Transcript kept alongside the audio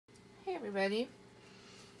everybody.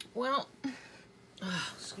 Well,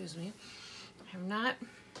 excuse me. I have not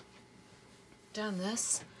done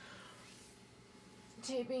this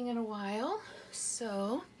taping in a while,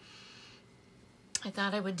 so I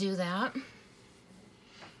thought I would do that,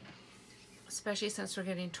 especially since we're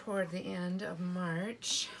getting toward the end of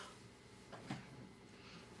March.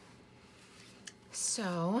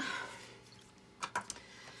 So I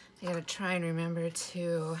gotta try and remember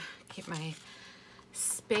to keep my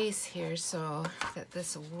space here so that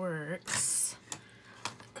this works.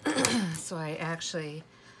 So I actually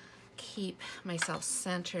keep myself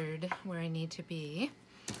centered where I need to be.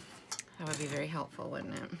 That would be very helpful,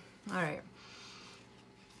 wouldn't it? All right.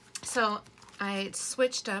 So I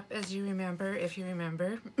switched up, as you remember, if you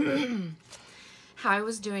remember, how I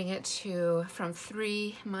was doing it from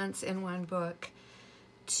 3 months in one book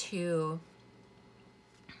to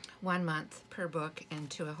 1 month per book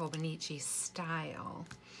into a Hobonichi style.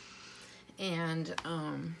 And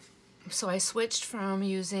so I switched from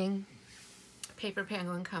using Paper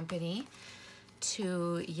Penguin Company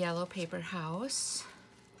to Yellow Paper House,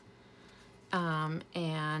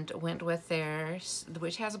 and went with theirs,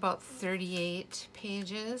 which has about 38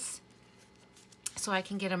 pages. So I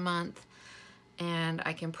can get a month, and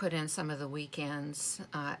I can put in some of the weekends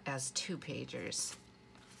as 2-pagers.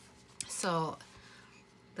 So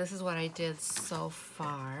this is what I did so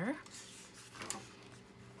far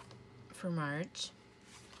for March.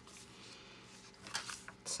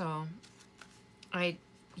 So I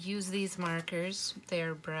use these markers.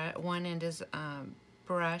 They're one end is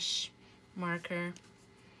brush marker,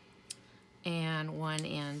 and one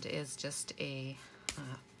end is just a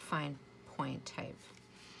fine point type.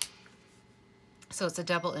 So it's a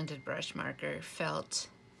double-ended brush marker, felt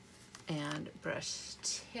and brush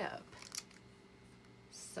tip.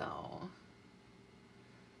 So,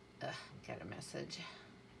 got a message.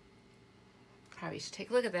 Probably should take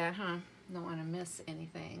a look at that, huh? Don't want to miss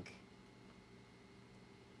anything.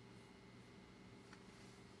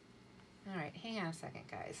 All right, hang on a second,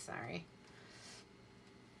 guys. Sorry.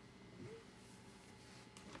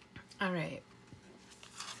 All right.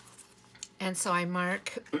 And so I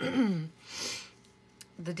mark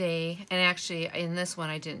the day, and actually in this one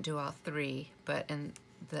I didn't do all 3, but in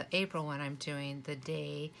the April one I'm doing the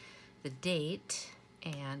day, the date,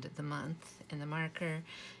 and the month in the marker,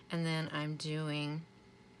 and then I'm doing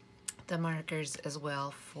the markers as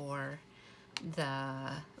well for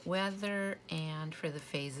the weather and for the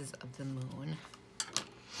phases of the moon.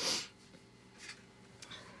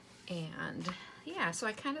 And yeah, so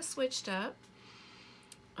I kind of switched up.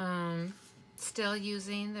 Still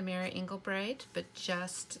using the Mary Engelbreit, but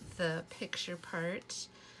just the picture part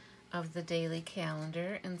of the daily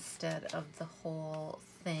calendar instead of the whole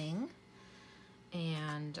thing.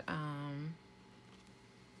 And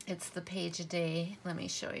it's the page a day. Let me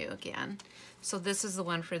show you again. So this is the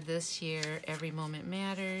one for this year, Every Moment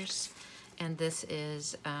Matters, and this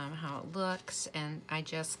is how it looks, and I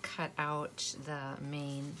just cut out the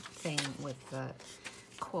main thing with the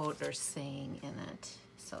quote or saying in it.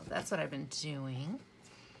 So that's what I've been doing.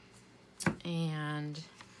 And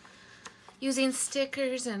using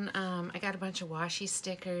stickers, and I got a bunch of washi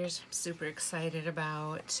stickers I'm super excited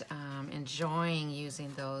about, enjoying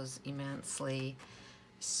using those immensely.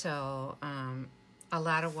 So a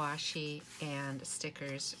lot of washi and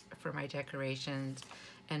stickers for my decorations,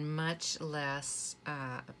 and much less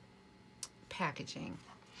packaging,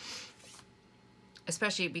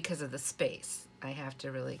 especially because of the space. I have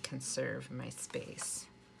to really conserve my space.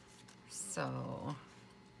 So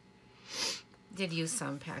did use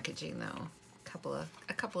some packaging though,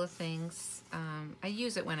 a couple of things. I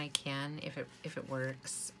use it when I can, if it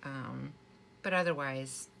works, but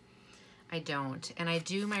otherwise I don't. And I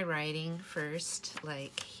do my writing first,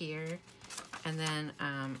 like here, and then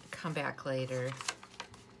come back later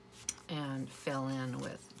and fill in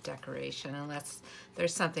with decoration, unless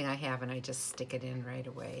there's something I have and I just stick it in right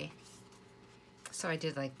away. So I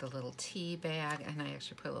did like the little tea bag, and I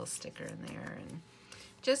actually put a little sticker in there, and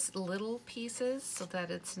just little pieces so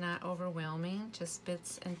that it's not overwhelming, just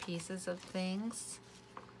bits and pieces of things.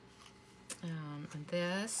 And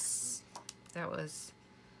this, that was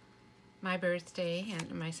my birthday,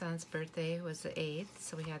 and my son's birthday was the 8th,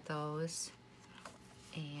 so we had those.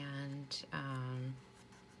 And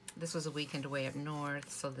this was a weekend away up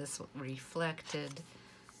north, so this reflected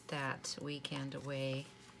that weekend away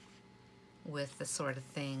with the sort of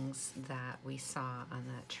things that we saw on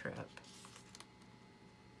that trip.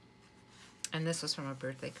 And this was from a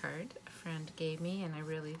birthday card a friend gave me, and I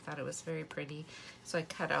really thought it was very pretty, so I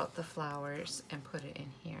cut out the flowers and put it in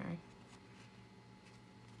here.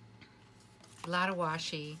 A lot of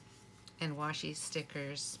washi and washi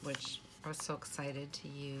stickers, which I was so excited to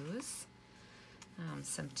use.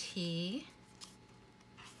 Some tea.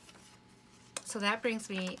 So that brings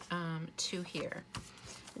me to here,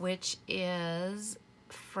 which is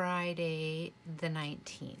Friday the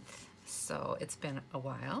 19th. So it's been a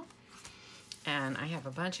while, and I have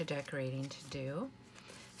a bunch of decorating to do.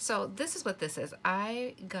 So this is what this is.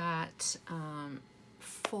 I got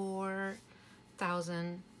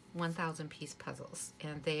 1,000 piece puzzles,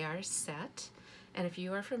 and they are set. And if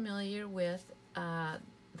you are familiar with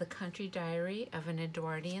The Country Diary of an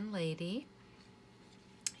Edwardian Lady,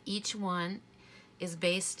 each one is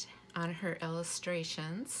based on her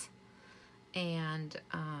illustrations, and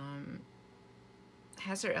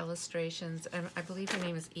has her illustrations. I believe her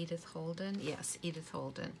name is Edith Holden. Yes, Edith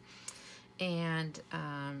Holden. And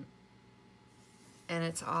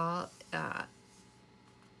it's all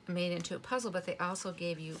made into a puzzle, but they also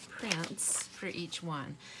gave you prints for each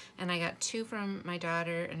one. And I got 2 from my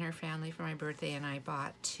daughter and her family for my birthday, and I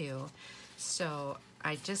bought 2. So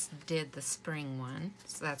I just did the spring one,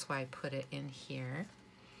 so that's why I put it in here.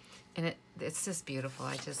 And it's just beautiful.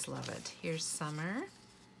 I just love it. Here's summer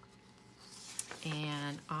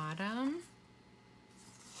and autumn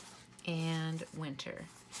and winter.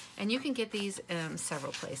 And you can get these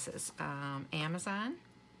several places. Amazon,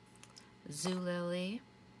 Jounaling.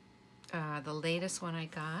 The latest one I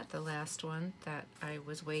got, the last one that I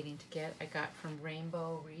was waiting to get, I got from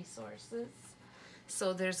Rainbow Resources.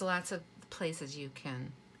 So there's lots of places you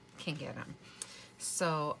can get them.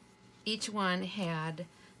 So each one had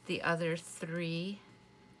the other 3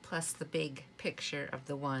 plus the big picture of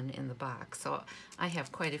the one in the box. So I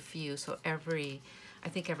have quite a few. So I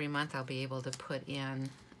think every month I'll be able to put in,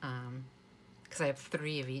 because I have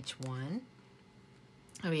 3 of each one,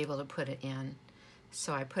 I'll be able to put it in.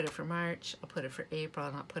 So I put it for March, I'll put it for April,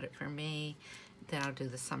 and I'll put it for May. Then I'll do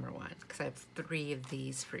the summer one, because I have 3 of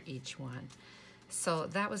these for each one. So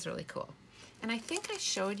that was really cool. And I think I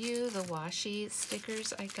showed you the washi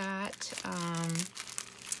stickers I got.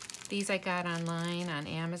 These I got online on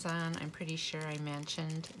Amazon. I'm pretty sure I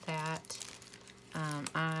mentioned that.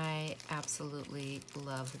 I absolutely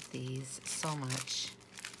love these so much.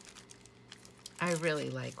 I really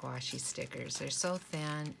like washi stickers. They're so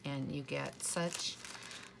thin, and you get such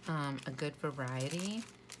a good variety.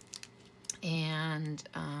 And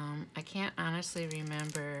I can't honestly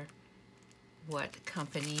remember what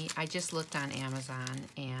company. I just looked on Amazon,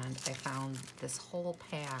 and I found this whole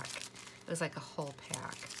pack. It was like a whole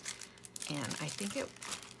pack. And I think it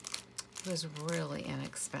was really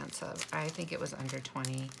inexpensive. I think it was under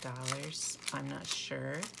 $20. I'm not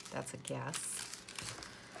sure. That's a guess.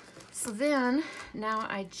 So then, now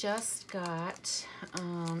I just got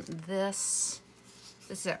this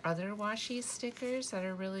is other washi stickers that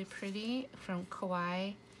are really pretty from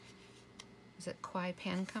Kawaii. Is it Kawaii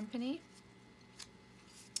Pen Company?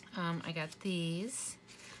 I got these,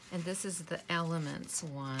 and this is the Elements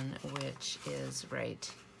one, which is right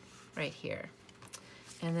here.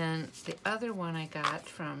 And then the other one I got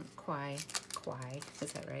from Kawaii,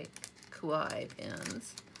 is that right? Kawaii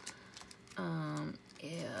Pens.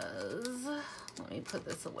 Is, let me put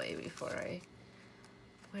this away before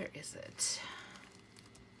where is it?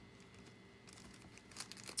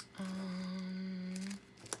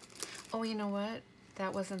 Oh, you know what?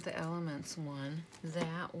 That wasn't the Elements one.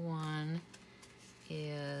 That one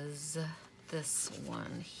is this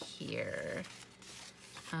one here.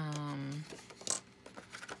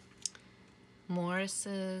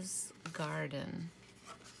 Morris's Garden.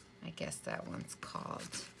 I guess that one's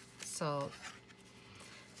called. So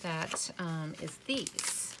that is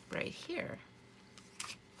these right here.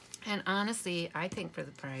 And honestly, I think for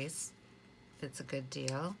the price, it's a good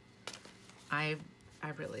deal. I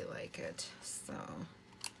really like it. So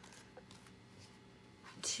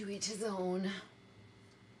to each his own.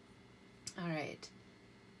 All right.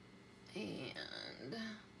 And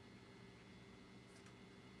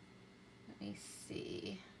let me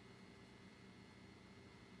see.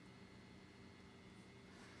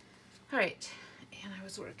 All right. And I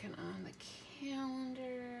was working on the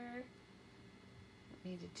calendar.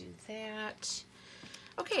 Need to do that.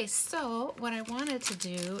 Okay, so what I wanted to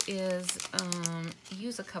do is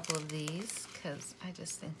use a couple of these because I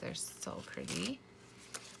just think they're so pretty.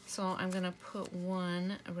 So I'm gonna put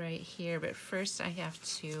one right here, but first I have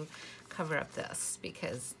to cover up this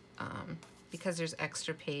because there's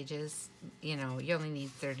extra pages. You know, you only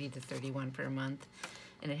need 30 to 31 per month,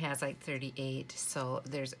 and it has like 38, so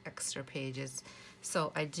there's extra pages.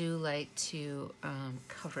 So I do like to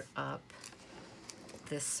cover up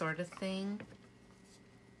this sort of thing.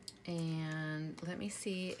 And let me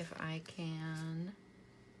see if I can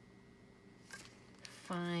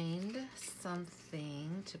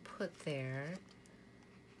something to put there.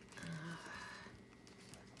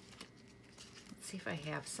 Let's see if I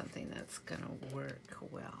have something that's gonna work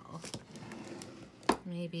well.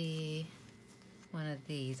 Maybe one of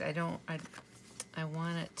these. I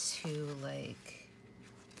want it to like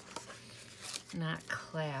not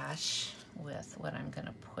clash with what I'm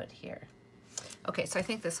gonna put here. Okay, so I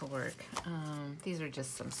think this will work. These are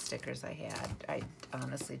just some stickers I had. I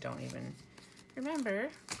honestly don't even remember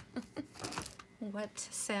what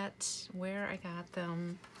set, where I got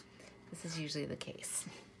them. This is usually the case.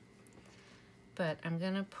 But I'm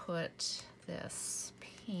gonna put this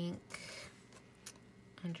pink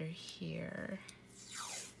under here.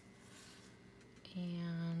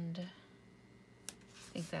 And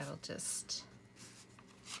I think that'll just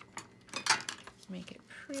make it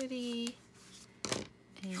pretty.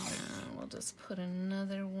 And we'll just put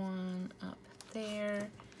another one up there.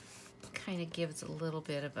 Kind of gives a little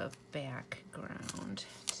bit of a background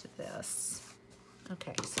to this.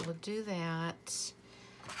 Okay, so we'll do that.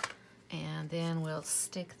 And then we'll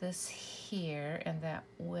stick this here, and that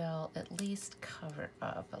will at least cover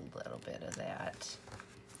up a little bit of that.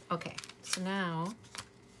 Okay, so now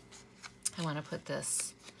I want to put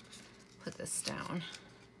this down.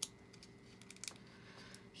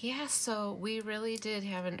 Yeah, so we really did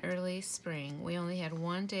have an early spring. We only had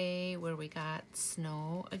one day where we got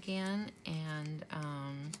snow again, and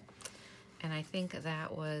I think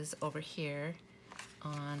that was over here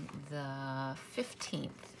on the 15th.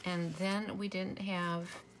 And then we didn't have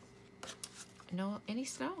any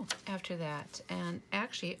snow after that. And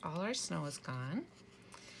actually all our snow is gone.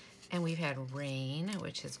 And we've had rain,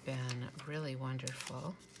 which has been really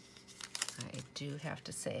wonderful. I do have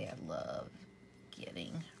to say I love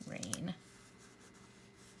getting rain.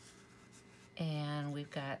 And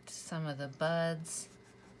we've got some of the buds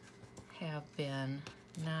have been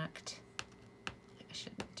knocked, I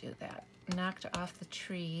shouldn't do that, knocked off the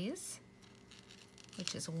trees,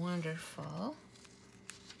 which is wonderful.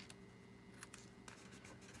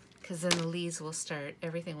 Because then the leaves will start,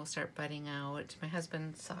 everything will start budding out. My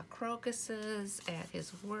husband saw crocuses at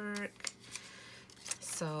his work,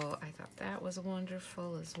 so I thought that was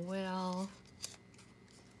wonderful as well.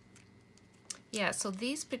 Yeah, so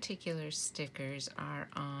these particular stickers are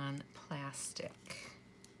on plastic.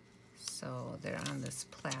 So they're on this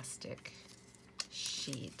plastic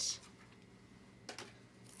sheet.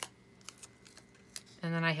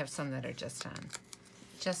 And then I have some that are just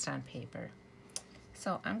on paper.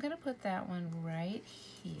 So I'm gonna put that one right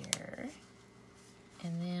here.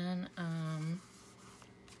 And then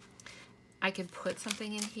I could put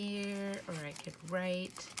something in here, or I could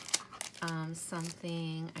write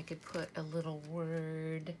something. I could put a little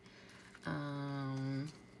word.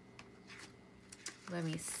 Let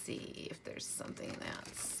me see if there's something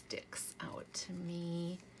that sticks out to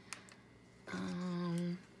me.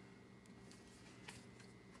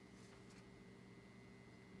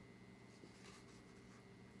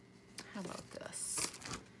 How about this?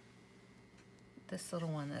 This little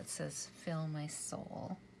one that says, "Fill my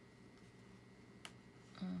soul."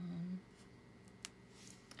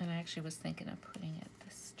 And I actually was thinking of putting it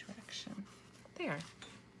this direction. There.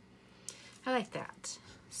 I like that.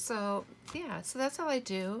 So yeah, so that's all I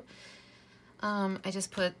do. I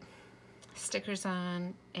just put stickers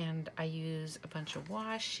on, and I use a bunch of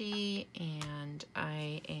washi, and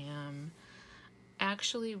I am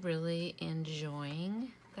actually really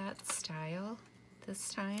enjoying that style this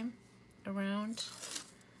time around.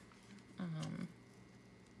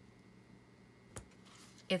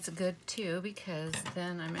 It's good too, because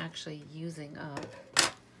then I'm actually using up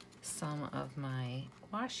some of my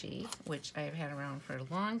washi, which I've had around for a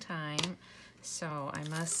long time. So I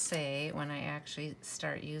must say, when I actually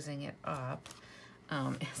start using it up,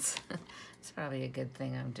 it's probably a good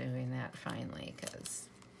thing I'm doing that finally, because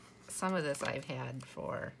some of this I've had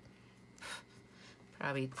for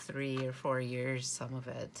probably 3 or 4 years, some of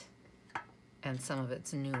it, and some of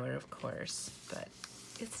it's newer, of course, but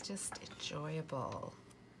it's just enjoyable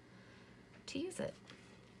to use it.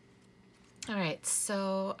 All right,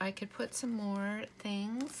 so I could put some more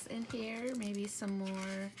things in here, maybe some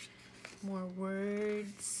more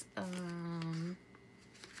words.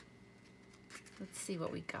 Let's see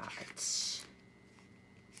what we got.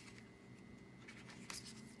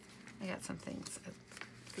 I got some things I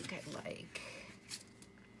think I like.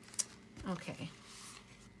 Okay,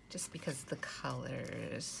 just because of the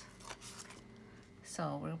colors.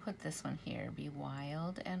 So we'll put this one here, "Be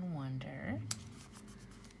wild and wonder."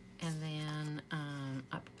 And then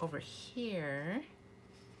up over here,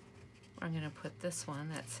 I'm gonna put this one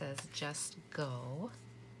that says "Just Go."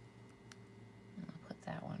 And I'll put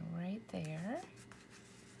that one right there.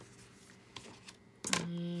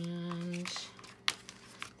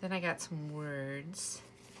 then I got some words.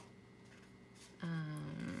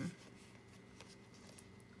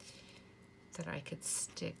 That I could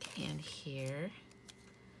stick in here.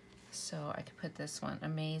 So I could put this one.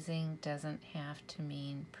 Amazing doesn't have to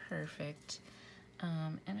mean perfect.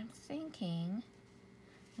 And I'm thinking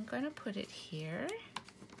I'm going to put it here,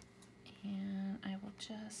 and I will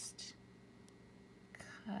just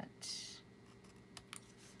cut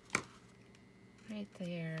right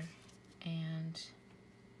there and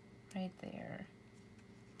right there.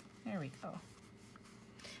 There we go.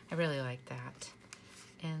 I really like that.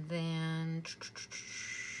 And then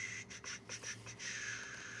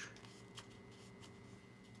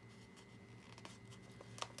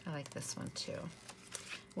I like this one too.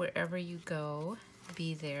 Wherever you go,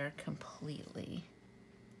 be there completely.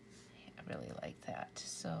 I really like that.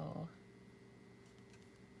 So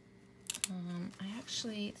I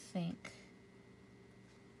actually think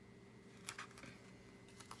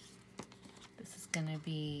this is gonna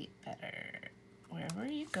be better. Wherever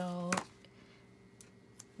you go,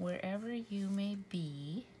 wherever you may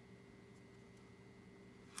be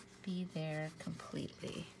there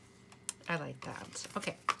completely. I like that.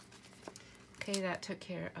 Okay. Okay, that took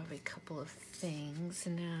care of a couple of things.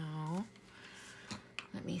 Now,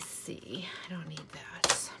 let me see. I don't need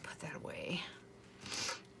that. Put that away.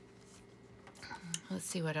 Let's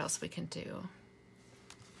see what else we can do.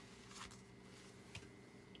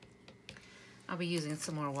 I'll be using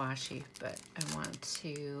some more washi, but I want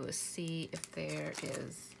to see if there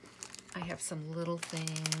is, I have some little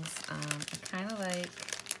things. I kind of like,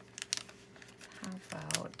 how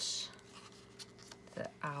about the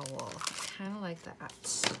owl? I kind of like that.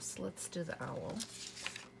 So let's do the owl.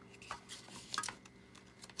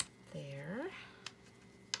 There.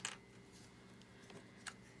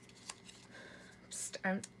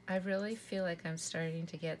 I really feel like I'm starting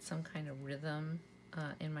to get some kind of rhythm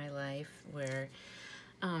in my life where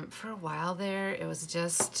for a while there it was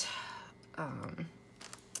just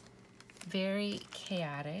very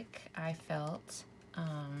chaotic, I felt.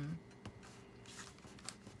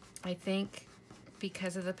 I think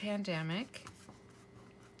because of the pandemic,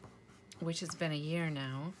 which has been a year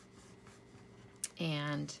now,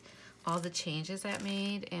 and all the changes that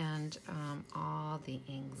made, and all the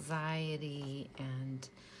anxiety, and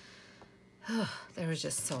there was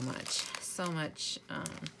just so much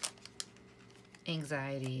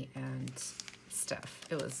anxiety and stuff.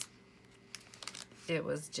 It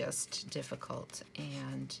was just difficult,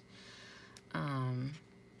 and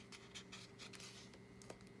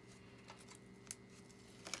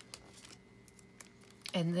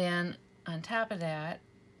then on top of that,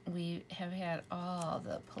 we have had all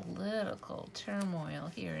the political turmoil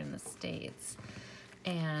here in the States,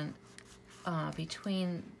 and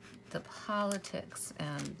between the politics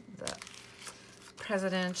and the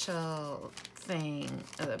presidential thing,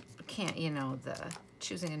 the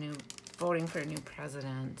choosing voting for a new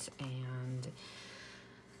president, and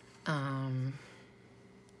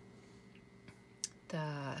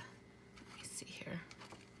let me see here,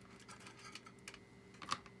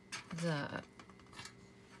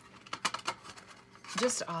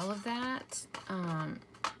 just all of that,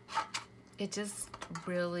 it just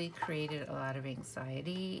really created a lot of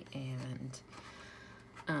anxiety, and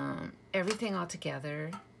everything all together,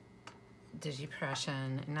 the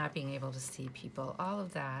depression, and not being able to see people, all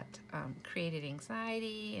of that created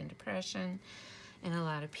anxiety and depression in a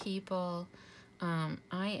lot of people.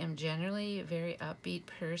 I am generally a very upbeat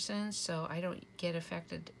person, so I don't get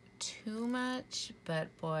affected too much, but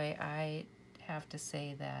boy, I have to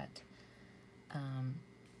say that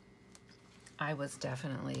I was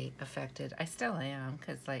definitely affected. I still am,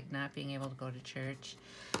 because like not being able to go to church,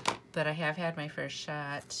 but I have had my first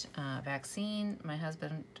shot vaccine. My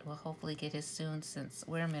husband will hopefully get his soon, since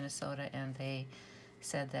we're in Minnesota, and they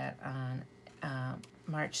said that on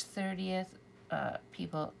March 30th,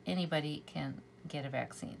 anybody can get a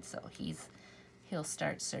vaccine. So he'll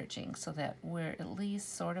start searching, so that we're at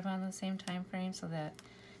least sort of on the same time frame, so that,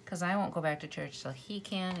 because I won't go back to church till he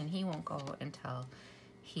can, and he won't go until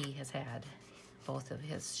he has had both of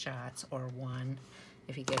his shots, or one,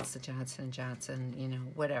 if he gets the Johnson &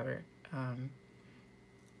 Johnson, whatever.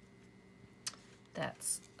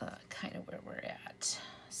 That's kind of where we're at.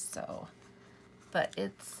 So, but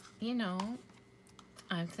it's,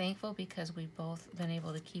 I'm thankful because we've both been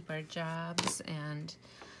able to keep our jobs, and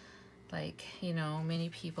like, many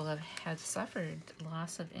people have suffered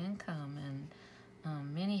loss of income, and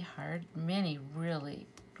many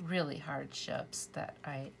really hardships that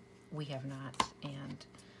we have not, and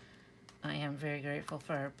I am very grateful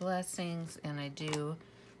for our blessings, and I do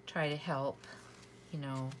try to help,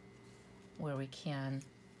 where we can,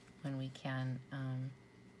 when we can,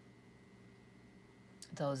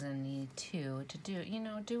 those in need too, to do,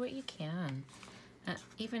 do what you can.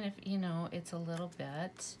 Even if, it's a little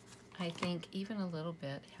bit, I think even a little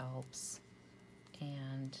bit helps.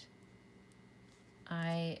 And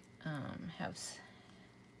I have,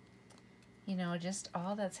 just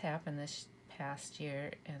all that's happened this past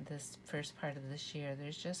year and this first part of this year,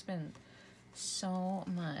 there's just been so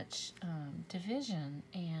much division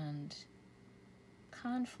and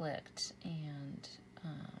conflict and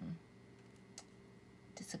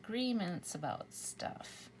disagreements about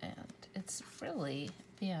stuff, and it's really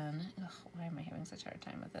been, why am I having such a hard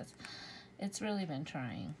time with this? It's really been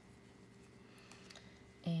trying,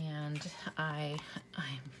 and I'm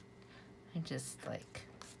just like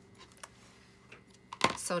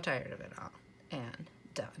so tired of it all and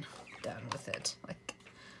done with it. Like,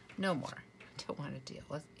 no more. Don't want to deal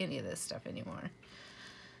with any of this stuff anymore.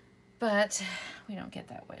 But we don't get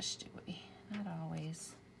that wish, do we? Not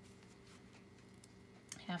always.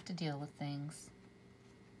 Have to deal with things.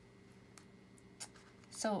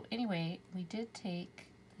 So anyway, we did take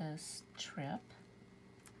this trip,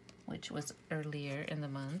 which was earlier in the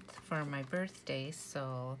month for my birthday,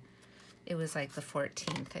 so it was like the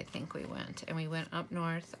 14th, I think we went. And we went up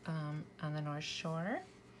north on the North Shore,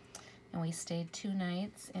 and we stayed 2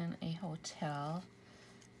 nights in a hotel,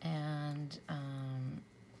 and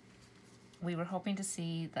we were hoping to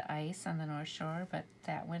see the ice on the North Shore, but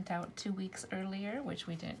that went out 2 weeks earlier, which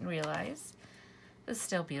we didn't realize. It was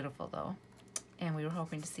still beautiful though. And we were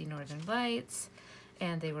hoping to see Northern Lights,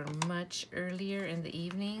 and they were much earlier in the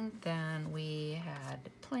evening than we had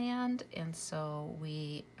planned, and so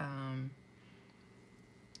we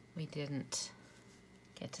didn't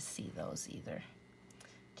get to see those either.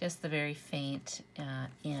 Just the very faint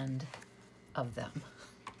end of them.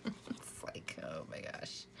 It's like, oh my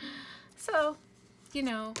gosh. So,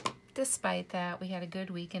 despite that, we had a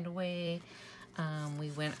good weekend away.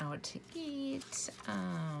 We went out to eat.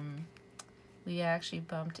 We actually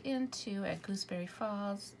bumped into, at Gooseberry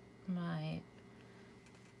Falls, my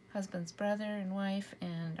husband's brother and wife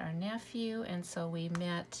and our nephew, and so we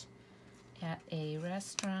met at a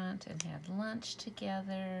restaurant and had lunch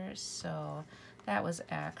together, so that was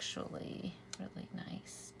actually really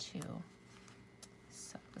nice too.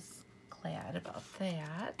 So I was glad about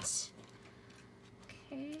that.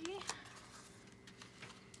 Okay,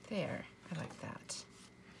 there, I like that.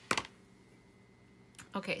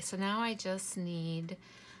 Okay, so now I just need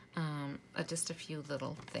just a few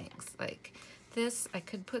little things. Like this, I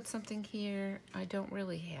could put something here. I don't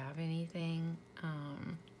really have anything.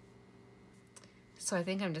 So I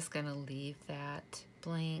think I'm just gonna leave that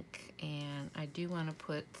blank, and I do want to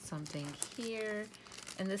put something here.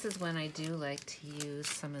 And this is when I do like to use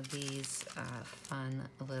some of these fun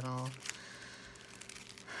little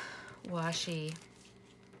washi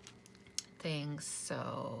things.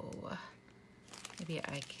 So maybe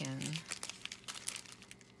I can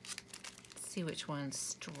see which one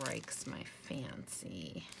strikes my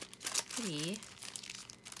fancy. Maybe,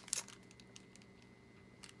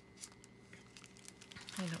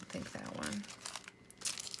 I don't think that one.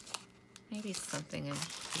 Maybe something in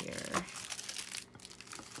here.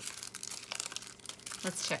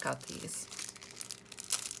 Let's check out these.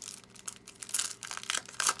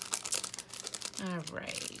 All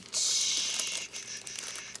right.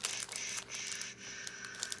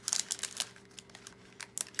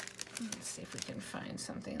 Let's see if we can find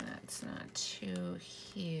something that's not too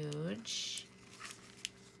huge,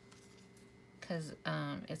 because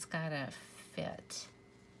it's gotta fit.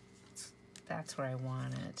 That's where I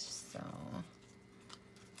want it, so.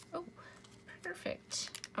 Oh, perfect.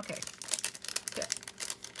 Okay, good.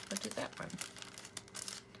 We'll do that one.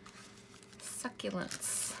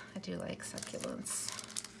 Succulents. I do like succulents.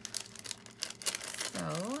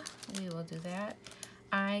 So we will do that.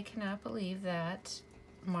 I cannot believe that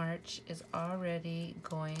March is already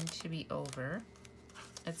going to be over.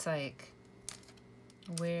 It's like,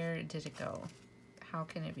 where did it go? How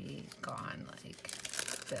can it be gone like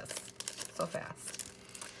this so fast?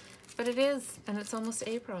 But it is, and it's almost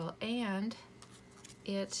April, and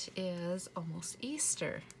it is almost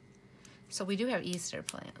Easter. So we do have Easter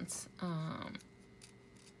plans.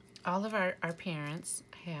 All of our parents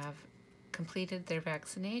have completed their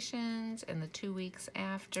vaccinations, and the 2 weeks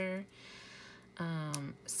after,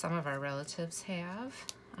 some of our relatives have.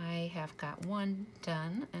 I have got one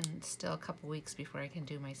done, and still a couple weeks before I can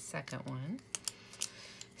do my second one.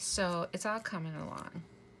 So it's all coming along.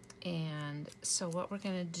 And so what we're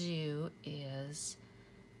gonna do is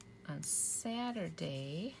on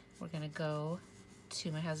Saturday, we're gonna go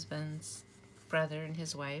to my husband's brother and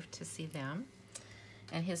his wife to see them.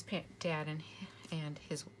 and his dad and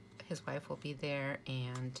his wife will be there,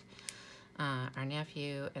 and our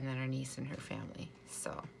nephew, and then our niece and her family.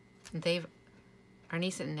 So our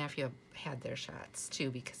niece and nephew have had their shots too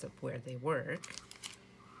because of where they work.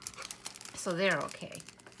 So they're okay.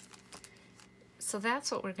 So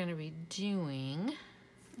that's what we're going to be doing.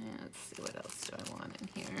 Let's see, what else do I want in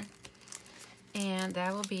here? And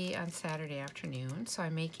that will be on Saturday afternoon. So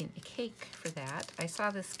I'm making a cake for that. I saw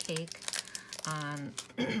this cake on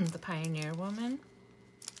the Pioneer Woman,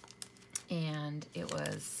 and it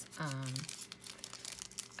was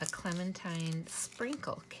a clementine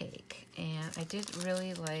sprinkle cake. And I did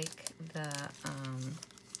really like the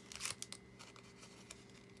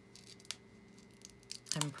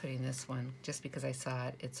I'm putting this one just because I saw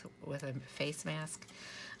it. It's with a face mask.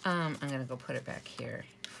 I'm gonna go put it back here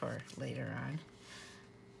for later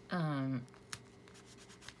on.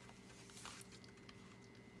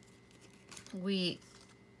 Let's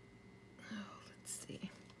see.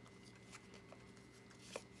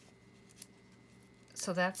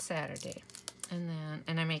 So that's Saturday, and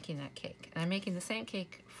I'm making that cake, and I'm making the same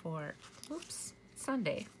cake for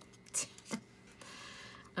Sunday.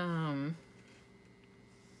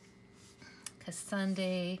 Because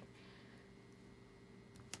Sunday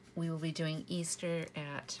we will be doing Easter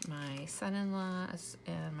at my son-in-law's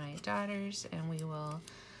and my daughter's, and we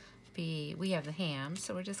have the ham,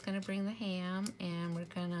 so we're just gonna bring the ham, and we're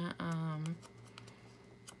gonna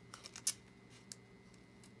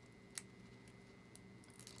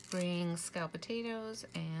bring scalloped potatoes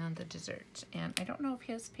and the dessert. And I don't know if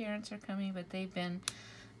his parents are coming, but they've been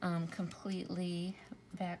completely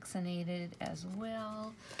vaccinated as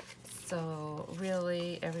well. So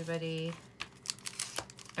really everybody's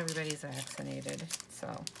vaccinated, so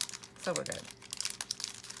we're good.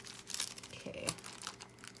 Okay.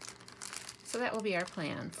 So that will be our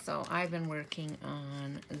plan. So I've been working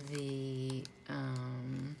on the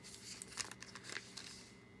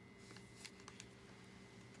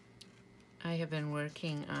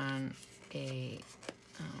a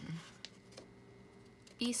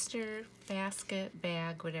Easter basket,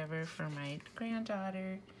 bag, whatever, for my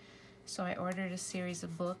granddaughter. So I ordered a series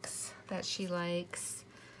of books that she likes,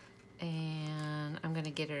 and I'm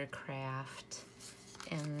gonna get her a craft,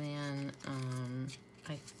 and then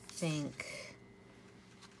I think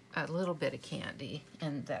a little bit of candy,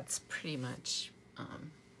 and that's pretty much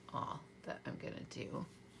all that I'm gonna do.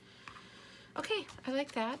 Okay, I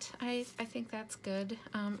like that. I think that's good.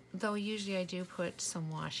 Though usually I do put some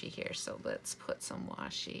washi here, so let's put some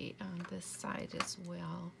washi on this side as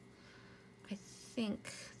well. I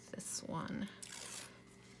think this one,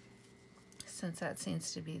 since that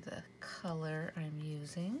seems to be the color I'm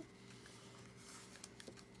using.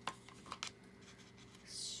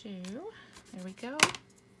 So, there we go.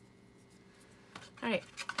 All right,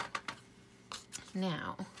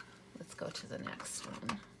 now let's go to the next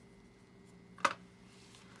one.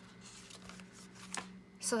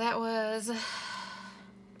 So that was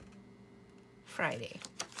Friday.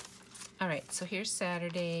 All right, so here's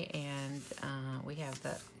Saturday, and we have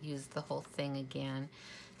use the whole thing again.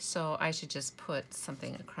 So I should just put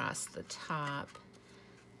something across the top.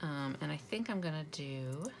 And I think I'm gonna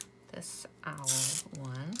do this owl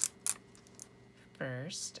one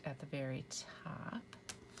first at the very top.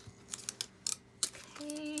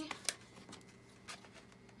 Okay.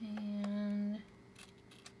 And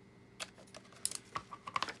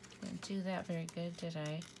didn't do that very good, did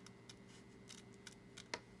I?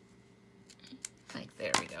 Like,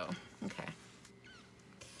 there we go. Okay.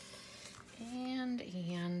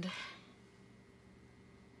 And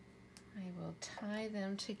I will tie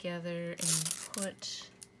them together and put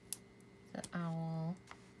the owl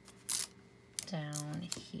down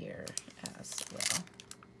here as well.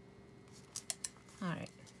 All right.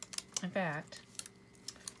 In fact,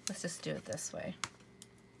 let's just do it this way.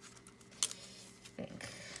 I think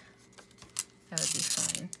that would be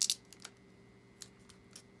fine.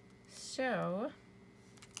 So,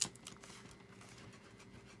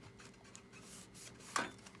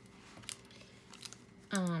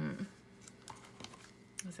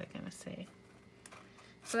 what was I gonna say?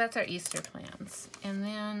 So that's our Easter plans. And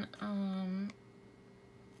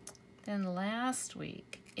then last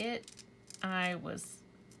week, I was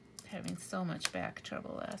having so much back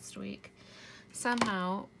trouble last week.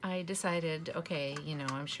 Somehow I decided, okay, you know,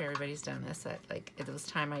 I'm sure everybody's done this, that like it was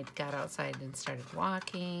time I got outside and started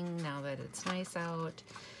walking now that it's nice out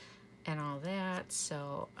and all that.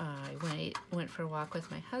 So I went for a walk with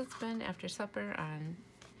my husband after supper on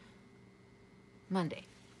Monday.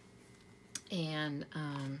 And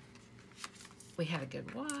we had a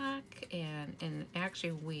good walk, and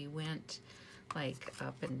actually we like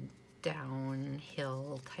up and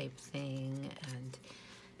downhill type thing, and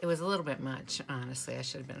it was a little bit much, honestly. I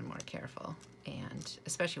should have been more careful, and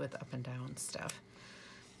especially with the up and down stuff.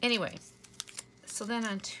 Anyway, so then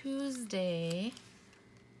on Tuesday,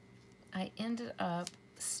 I ended up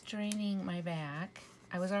straining my back.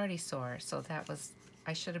 I was already sore, so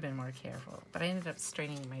I should have been more careful, but I ended up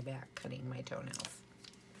straining my back, cutting my toenails.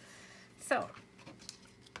 So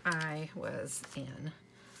I was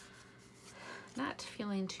not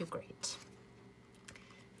feeling too great.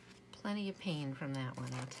 Plenty of pain from that one,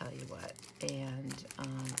 I'll tell you what. And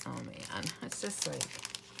oh man, it's just like,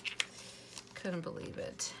 couldn't believe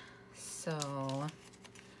it. So,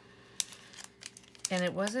 and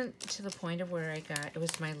it wasn't to the point of where it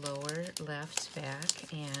was my lower left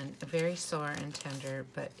back, and very sore and tender,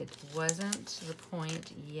 but it wasn't to the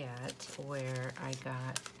point yet where I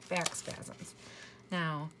got back spasms.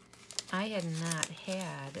 Now, I haven't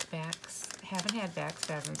had back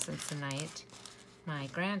spasms since the night my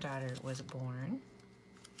granddaughter was born.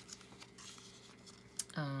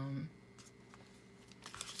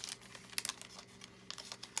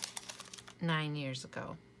 9 years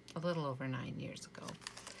ago, a little over 9 years ago.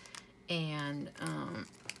 And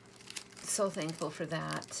so thankful for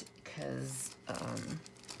that, because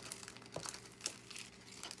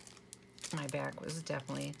my back was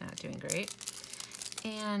definitely not doing great.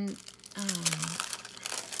 And I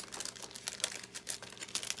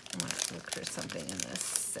want to look for something in this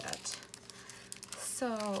set.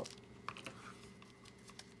 So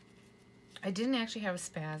I didn't actually have a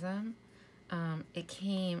spasm. It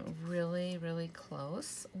came really, really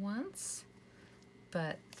close once,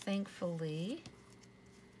 but thankfully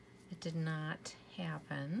it did not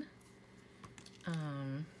happen.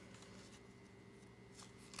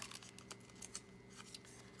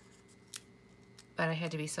 But I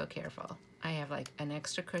had to be so careful. I have like an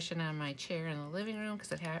extra cushion on my chair in the living room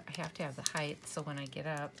because I have to have the height so when I get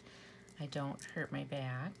up I don't hurt my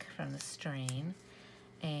back from the strain.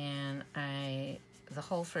 And the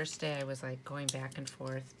whole first day I was like going back and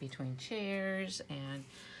forth between chairs, and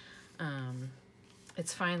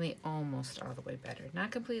it's finally almost all the way better. Not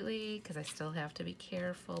completely, because I still have to be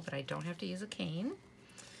careful, but I don't have to use a cane.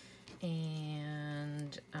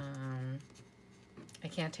 And I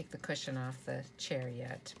can't take the cushion off the chair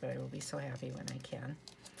yet, but I will be so happy when I can.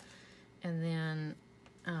 And then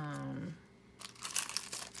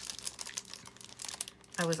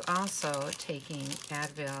I was also taking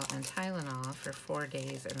Advil and Tylenol for 4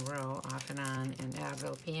 days in a row, off and on, and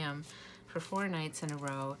Advil PM for 4 nights in a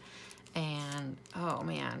row. And oh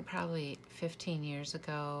man, probably 15 years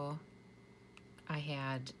ago, I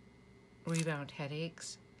had rebound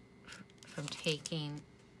headaches from taking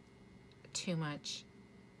too much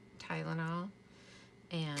Tylenol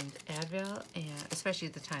and Advil, and especially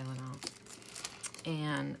the Tylenol.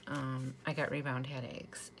 And I got rebound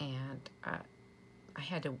headaches, and I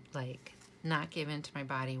had to like not give in to my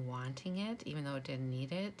body wanting it, even though it didn't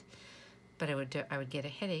need it. But I would get a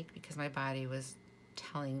headache because my body was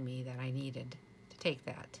telling me that I needed to take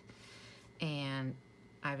that. And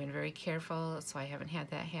I've been very careful, so I haven't had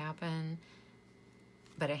that happen.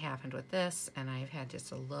 But it happened with this, and I've had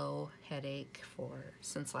just a low headache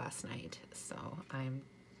since last night. So I'm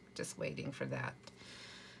just waiting for that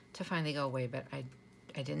to finally go away. But I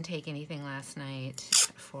didn't take anything last night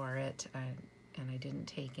for it, and I didn't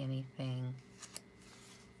take anything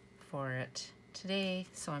for it today.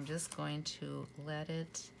 So I'm just going to let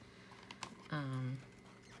it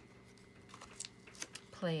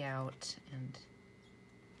play out and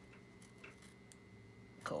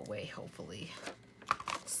go away, hopefully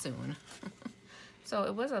soon. So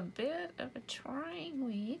it was a bit of a trying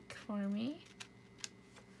week for me,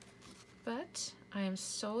 but I am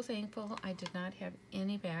so thankful I did not have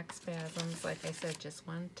any back spasms. Like I said, just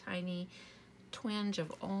one tiny twinge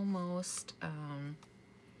of almost,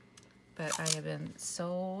 but I have been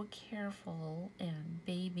so careful and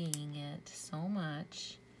babying it so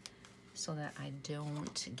much so that I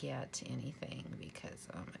don't get anything, because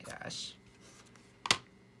oh my gosh,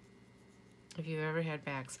 if you've ever had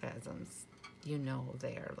back spasms, you know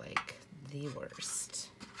they are like the worst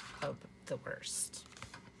of the worst.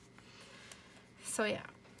 So yeah,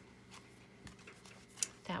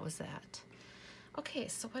 that was that. Okay,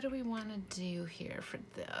 so what do we want to do here for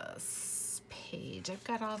this page? I've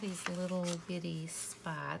got all these little bitty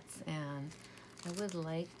spots, and I would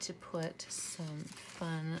like to put some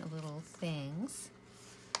fun little things.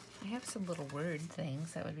 I have some little word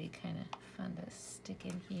things that would be kind of fun to stick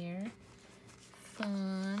in here.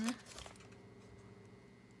 Fun,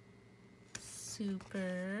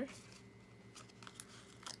 super,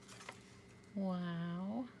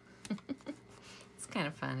 wow.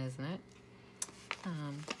 kind of fun, isn't it?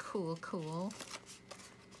 Cool, cool.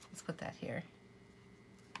 Let's put that here.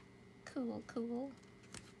 Cool, cool.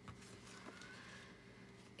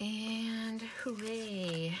 And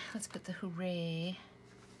hooray. Let's put the hooray.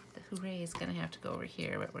 The hooray is gonna have to go over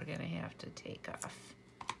here, but we're gonna have to take off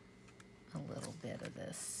a little bit of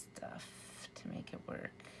this stuff to make it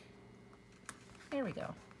work. There we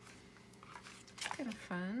go. Kind of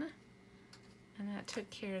fun. And that took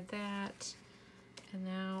care of that. And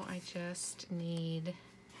now I just need,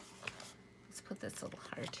 let's put this little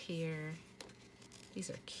heart here. These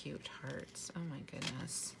are cute hearts. Oh my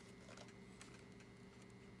goodness.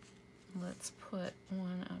 Let's put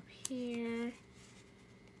one up here.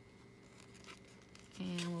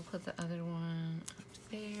 And we'll put the other one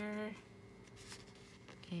up there.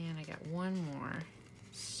 And I got one more.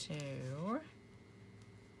 So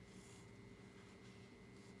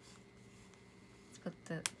let's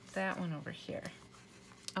put that one over here.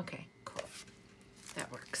 Okay, cool. That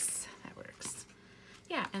works. That works.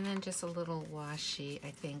 Yeah, and then just a little washi,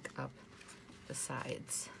 I think, up the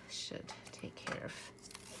sides should take care of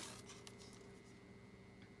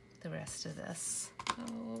the rest of this.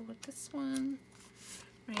 So with this one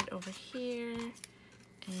right over here,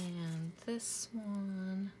 and this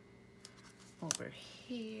one over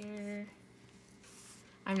here.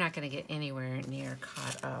 I'm not going to get anywhere near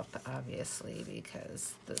caught up, obviously,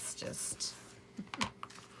 because this just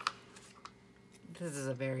this is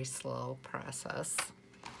a very slow process.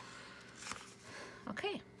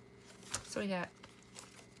 Okay, so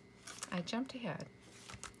I jumped ahead.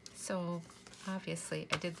 So obviously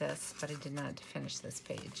I did this, but I did not finish this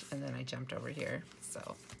page, and then I jumped over here,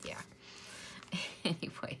 so yeah.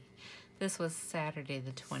 Anyway, this was Saturday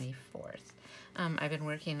the 24th. I've been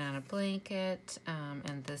working on a blanket,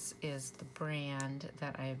 and this is the brand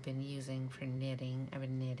that I've been using for knitting. I've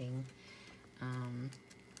been knitting.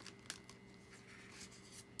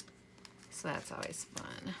 So that's always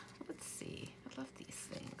fun. Let's see. I love these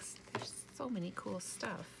things. There's so many cool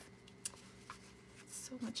stuff.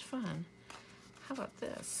 So much fun. How about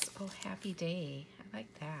this? Oh, Happy Day. I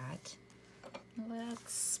like that.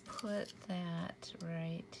 Let's put that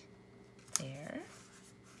right there.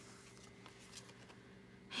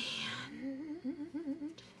 And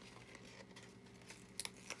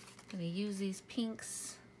I'm going to use these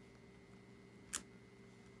pinks.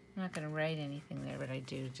 I'm not going to write anything there, but I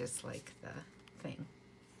do just like the thing.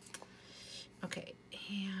 Okay,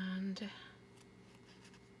 and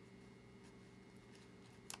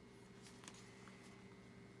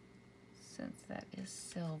since that is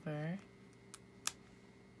silver,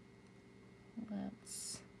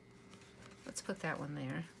 let's put that one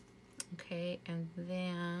there. Okay, and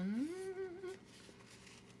then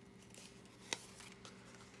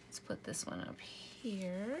let's put this one up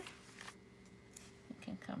here. You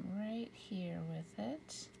can come right here with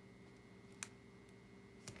it.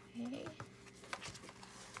 Okay.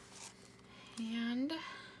 And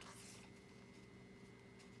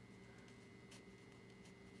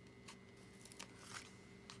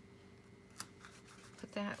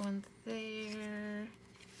put that one there.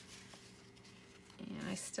 And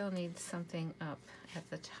I still need something up at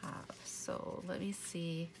the top. So let me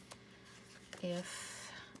see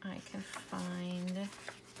if I can find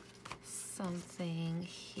something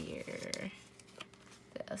here.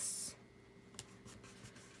 This.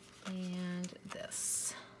 And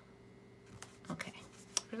this. Okay.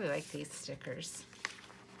 I really like these stickers.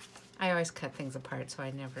 I always cut things apart, so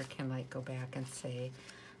I never can like go back and say,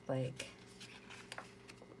 like,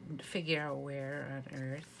 figure out where on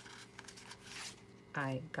earth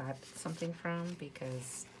I got something from,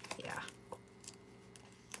 because yeah,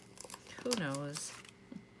 who knows?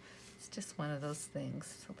 It's just one of those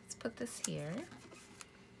things. So let's put this here,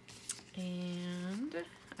 and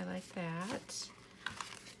I like that.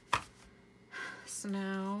 So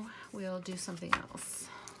now we'll do something else.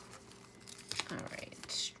 All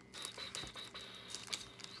right.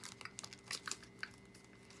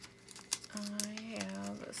 I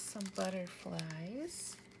have some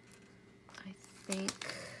butterflies, I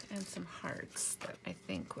think, and some hearts that I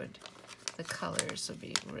think would, the colors would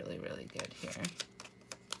be really, really good here.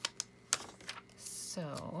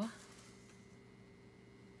 So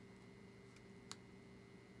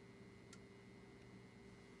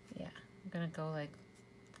yeah, I'm gonna go like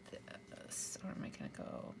this, or am I gonna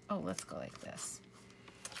go, oh, let's go like this,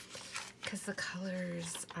 because the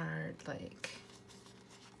colors are like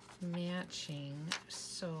matching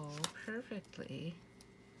so perfectly,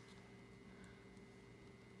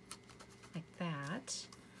 like that.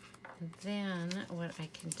 And then what I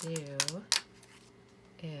can do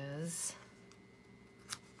is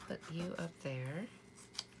put you up there,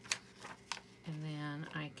 And then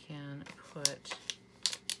I can put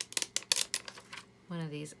one of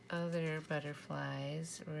these other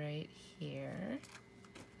butterflies right here.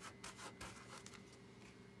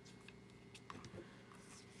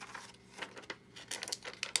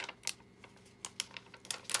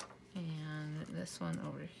 And this one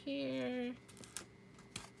over here.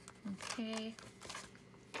 Okay.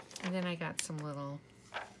 And then I got some little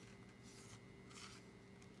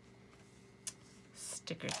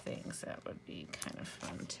sticker things that would be kind of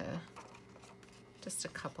fun to, just a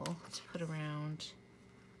couple to put around.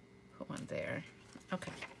 Put one there.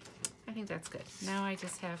 Okay, I think that's good. Now I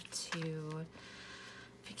just have to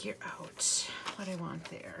figure out what I want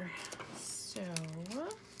there. So,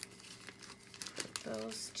 put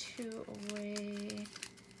those two away.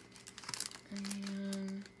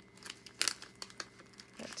 And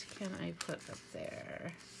what can I put up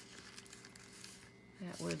there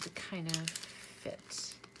that would kind of fit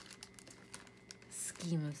the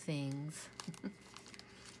scheme of things?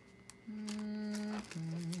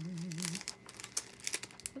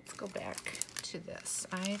 Let's go back to this.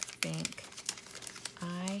 I think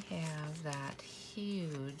I have that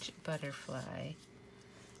huge butterfly,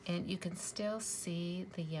 and you can still see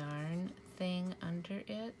the yarn thing under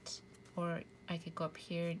it, or I could go up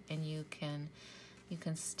here and you can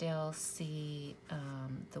still see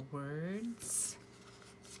the words.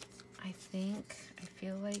 I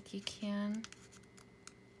feel like you can.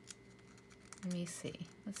 Let me see.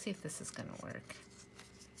 Let's see if this is gonna work.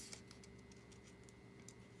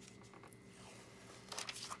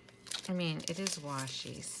 I mean, it is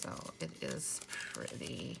washi, so it is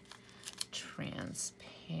pretty transparent.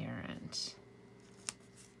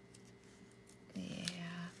 Yeah,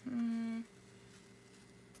 I'm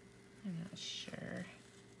not sure.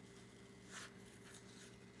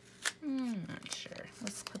 I'm not sure.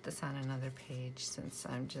 Let's put this on another page since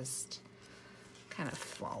I'm just kind of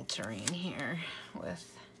faltering here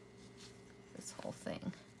with this whole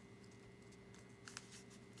thing.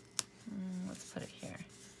 Let's put it here.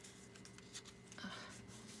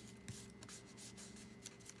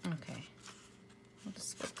 Okay, I'll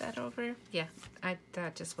just flip that over. Yeah,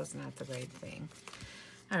 that just was not the right thing.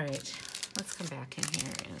 All right, let's come back in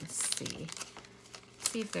here and see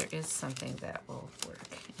if there is something that will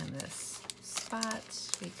work in this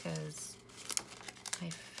spot, because I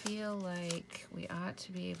feel like we ought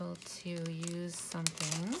to be able to use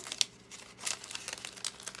something,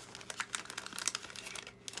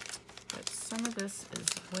 but some of this is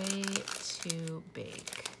way too big.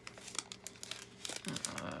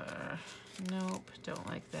 Nope, don't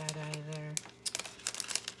like that either.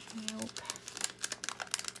 Nope.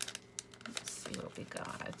 Let's see what we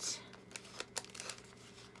got.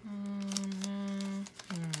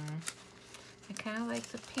 I kind of like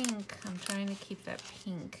the pink. I'm trying to keep that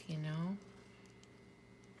pink, you know.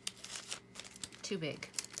 Too big.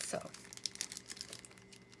 So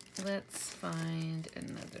let's find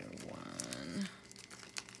another one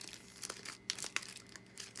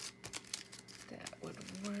that would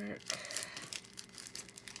work.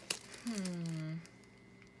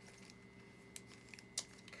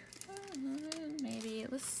 Maybe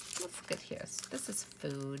let's look at here. This is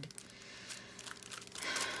food.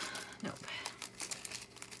 Nope.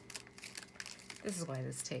 This is why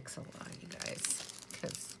this takes a while, you guys,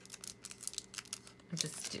 because I'm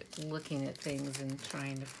just looking at things and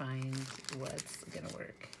trying to find what's gonna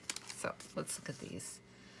work. So let's look at these.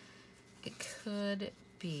 It could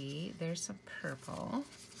be, there's some purple,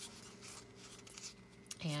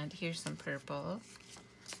 and here's some purple.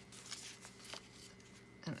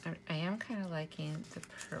 And I am kind of liking the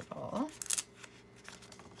purple.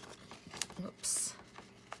 Whoops.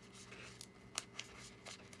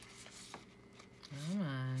 Come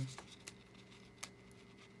on.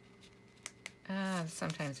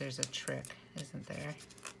 Sometimes there's a trick, isn't there?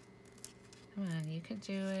 Come on, you can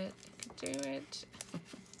do it. You can do it.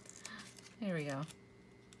 There we go.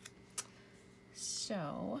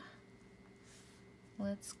 So,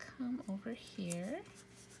 let's come over here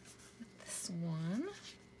with this one.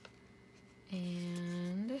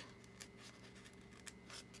 And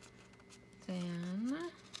then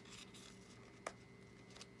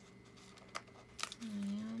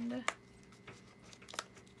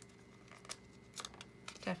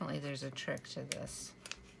definitely there's a trick to this.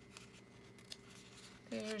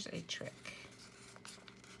 There's a trick.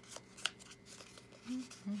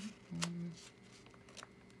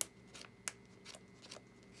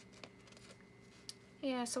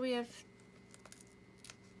 Yeah, so we have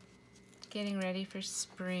getting ready for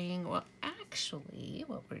spring. Well, actually,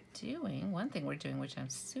 what we're doing, one thing we're doing, which I'm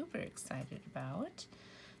super excited about,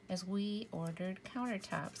 is we ordered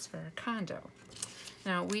countertops for our condo.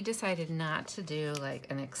 Now, we decided not to do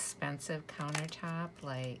like an expensive countertop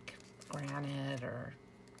like granite or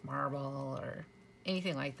marble or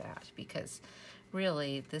anything like that, because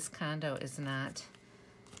really this condo is not,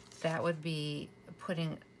 that would be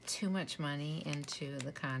putting too much money into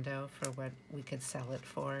the condo for what we could sell it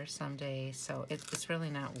for someday. So it's really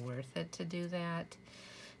not worth it to do that.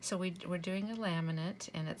 So we're doing a laminate,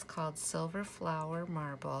 and it's called Silver Flower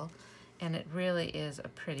Marble, and it really is a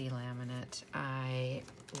pretty laminate. I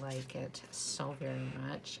like it so very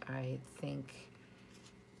much. I think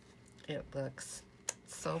it looks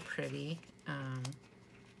so pretty. I'm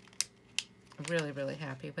really, really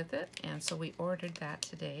happy with it. And so we ordered that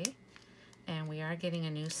today, and we are getting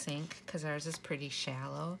a new sink because ours is pretty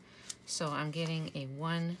shallow. So I'm getting a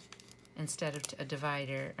one, instead of a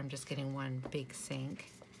divider, I'm just getting one big sink,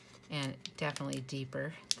 and definitely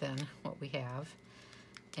deeper than what we have,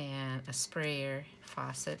 and a sprayer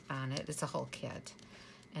faucet on it. It's a whole kit.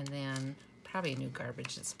 And then probably a new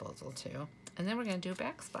garbage disposal too. And then we're gonna do a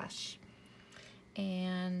backsplash.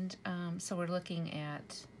 And so we're looking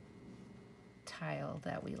at tile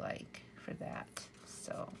that we like for that.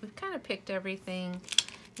 So we've kind of picked everything,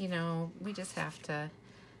 you know, we just have to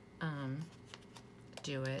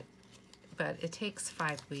do it. But it takes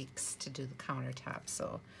 5 weeks to do the countertop,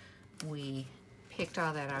 so we picked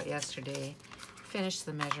all that out yesterday, finished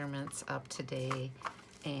the measurements up today,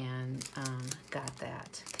 and got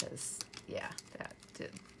that, because yeah, that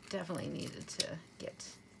definitely needed to get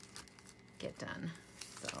done.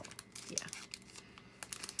 So yeah.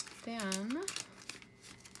 Then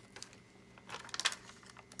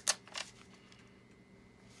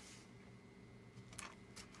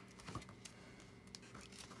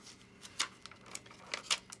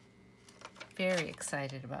very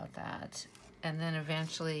excited about that. And then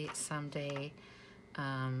eventually someday,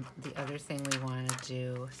 the other thing we want to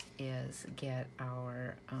do is get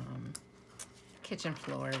our kitchen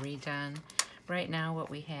floor redone. Right now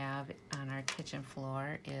what we have on our kitchen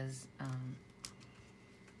floor is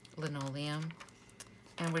linoleum,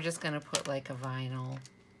 and we're just going to put like a vinyl,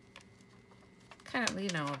 kind of,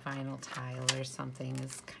 you know, a vinyl tile or something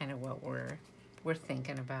is kind of what we're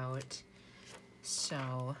thinking about.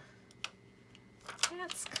 So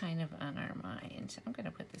that's kind of on our mind. I'm going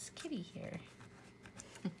to put this kitty here.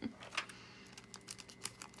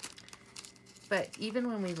 But even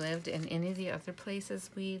when we lived in any of the other places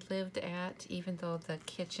we lived at, even though the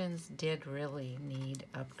kitchens did really need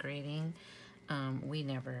upgrading, we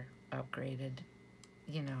never upgraded.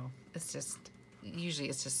 You know, it's just, usually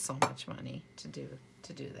it's just so much money to do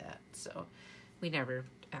that. So we never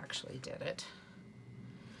actually did it.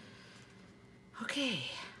 Okay.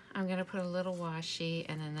 I'm gonna put a little washi,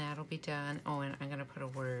 and then that'll be done. Oh, and I'm gonna put a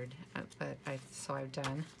word, but so I've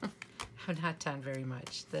done. I've not done very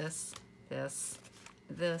much. This. It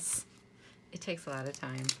takes a lot of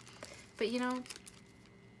time, but you know,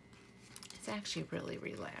 it's actually really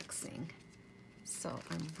relaxing. So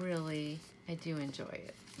I do enjoy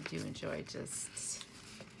it. I do enjoy just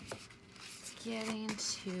getting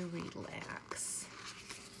to relax.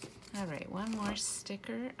 All right, one more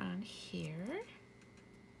sticker on here.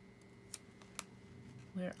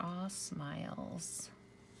 We're all smiles.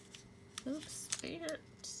 Oops,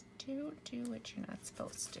 don't do what you're not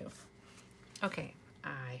supposed to. Okay,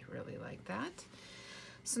 I really like that.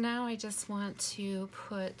 So now I just want to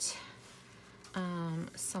put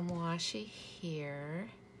some washi here,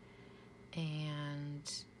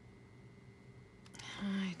 and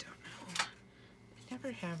I don't know. I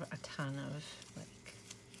never have a ton of, like,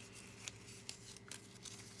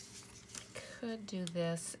 could do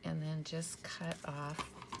this and then just cut off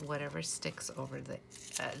whatever sticks over the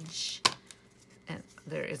edge. And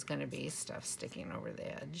there is going to be stuff sticking over the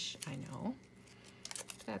edge, I know.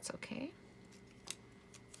 That's okay.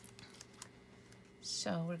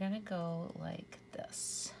 So we're going to go like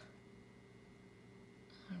this.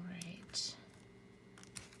 All right.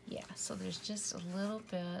 Yeah, so there's just a little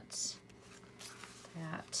bit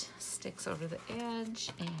that sticks over the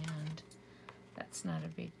edge, and that's not a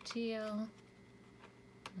big deal.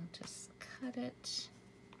 I'll just cut it.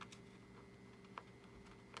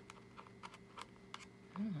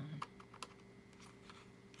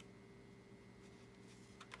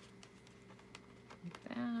 Like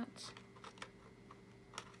that.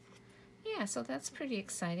 Yeah, so that's pretty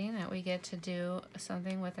exciting that we get to do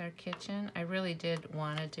something with our kitchen. I really did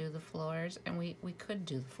want to do the floors, and we could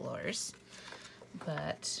do the floors,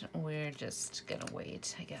 but we're just gonna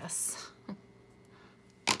wait, I guess.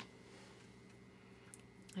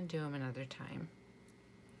 And do them another time.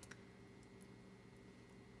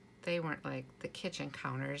 they weren't like the kitchen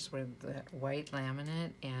counters were the white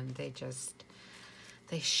laminate, and they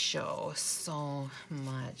show so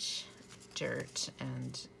much dirt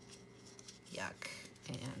and yuck,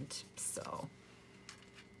 and so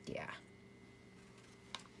yeah,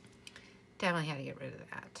 definitely had to get rid of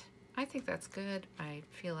that. I think that's good. I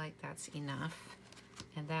feel like that's enough,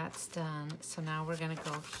 and that's done. So now we're gonna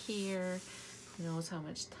go here. Who knows how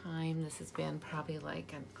much time this has been? Probably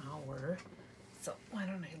like an hour. So why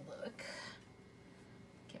don't I look?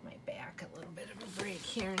 Get my back a little bit of a break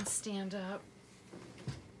here and stand up.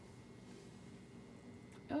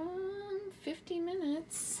 50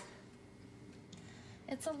 minutes.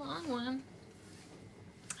 It's a long one.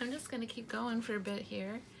 I'm just gonna keep going for a bit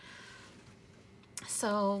here.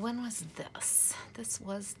 So when was this? This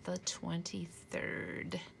was the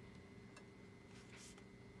 23rd.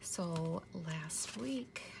 So last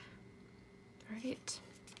week, right?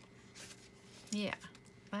 Yeah,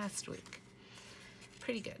 last week.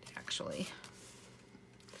 Pretty good, actually.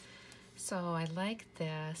 So I like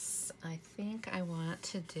this. I think I want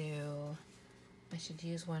to do, I should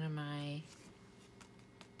use one of my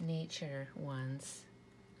nature ones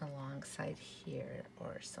alongside here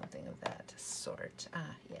or something of that sort.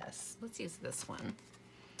 Ah, yes, let's use this one.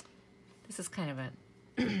 This is kind of a,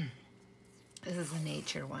 this is a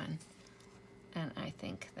nature one. And I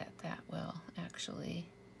think that that will actually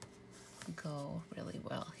go really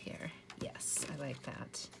well here. Yes, I like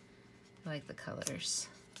that. I like the colors.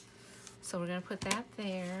 So we're gonna put that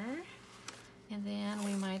there. And then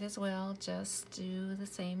we might as well just do the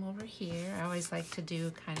same over here. I always like to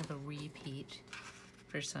do kind of a repeat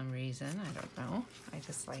for some reason. I don't know. I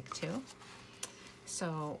just like to.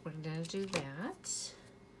 So we're gonna do that.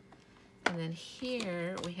 And then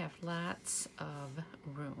here we have lots of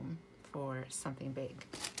room for something big.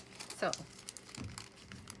 So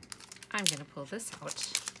I'm gonna pull this out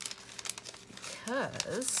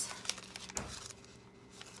because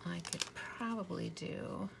I could probably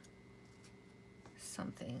do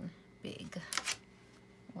something big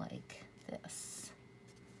like this.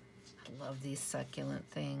 I love these succulent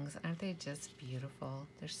things. Aren't they just beautiful?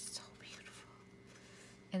 They're so beautiful.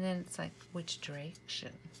 And then it's like, which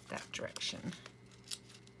direction? That direction.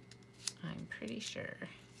 I'm pretty sure.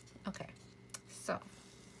 Okay, so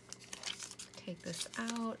take this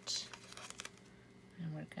out,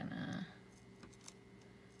 and we're gonna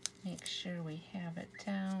make sure we have it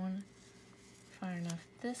down far enough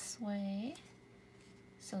this way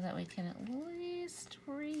so that we can at least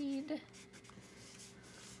read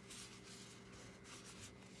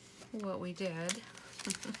what we did.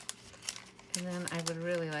 And then I would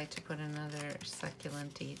really like to put another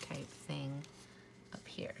succulent-y type thing up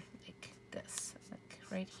here, like this, like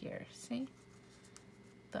right here, see?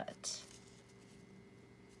 But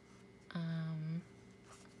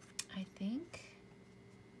I think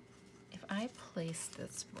if I place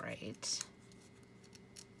this right,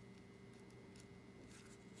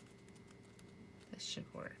 this should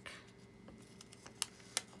work.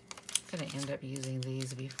 I'm gonna end up using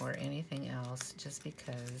these before anything else just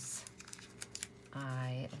because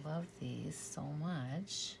I love these so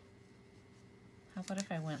much. How about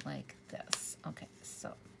if I went like this? Okay,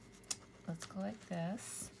 so let's go like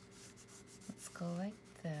this. Let's go like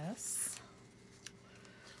this.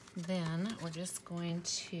 Then we're just going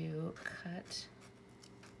to cut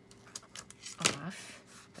off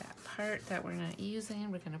that part that we're not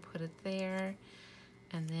using. We're going to put it there,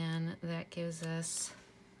 and then that gives us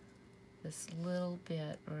this little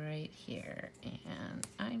bit right here, and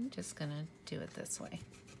I'm just going to do it this way.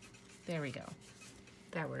 There we go.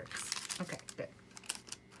 That works. Okay, good.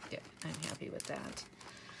 Good. I'm happy with that.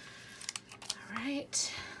 All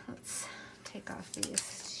right, let's take off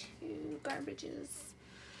these two garbages.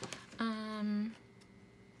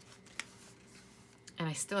 And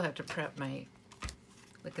I still have to prep my,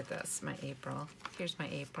 look at this, my April. Here's my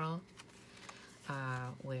April,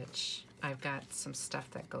 which I've got some stuff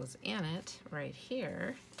that goes in it right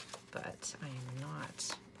here, but I am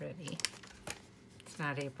not ready. It's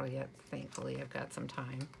not April yet, thankfully. I've got some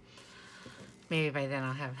time. Maybe by then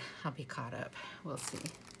I'll be caught up. We'll see.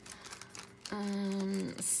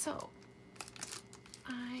 So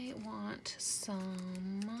I want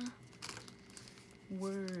some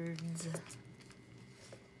words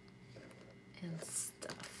and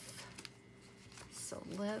stuff. So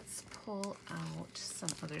let's pull out some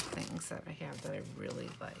other things that I have that I really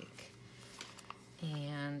like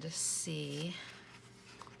and see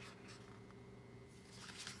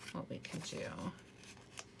what we can do.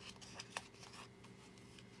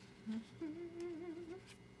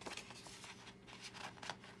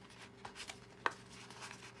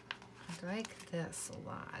 I like this a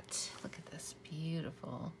lot. Look at this,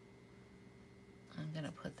 beautiful. I'm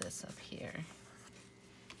gonna put this up here.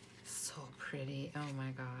 So pretty, oh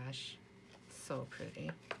my gosh. So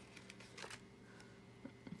pretty. I'm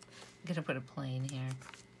gonna put a plane here.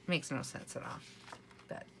 Makes no sense at all,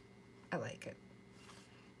 but I like it.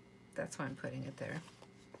 That's why I'm putting it there.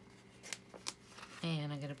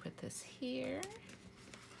 And I'm gonna put this here.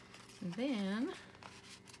 Then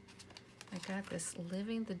I got this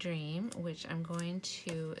Living the Dream, which I'm going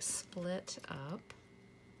to split up.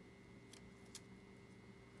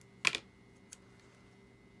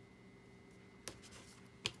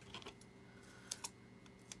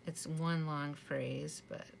 It's one long phrase,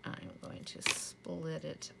 but I'm going to split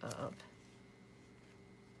it up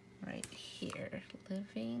right here.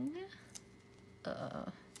 Living,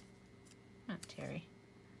 not Terry,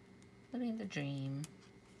 Living the Dream.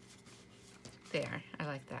 There, I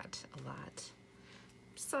like that a lot.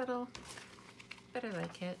 Subtle, but I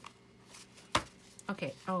like it.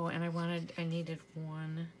 Okay, oh, and I needed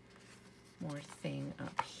one more thing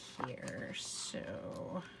up here,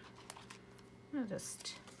 so I'll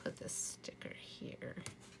just put this sticker here.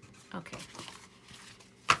 Okay,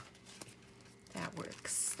 that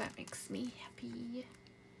works. That makes me happy.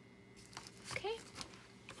 Okay,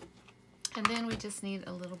 and then we just need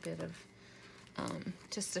a little bit of,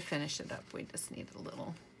 just to finish it up, we just need a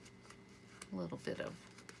little bit of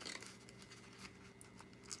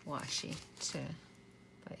washi to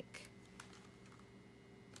like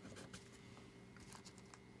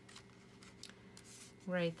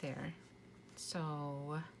right there.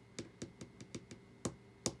 So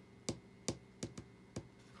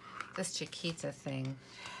this Chiquita thing,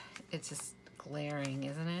 it's just glaring,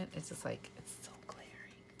 isn't it? It's just like, it's so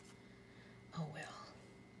glaring. Oh well,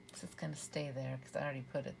 it's just gonna stay there because I already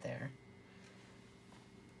put it there.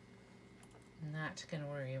 Not gonna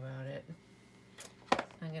worry about it.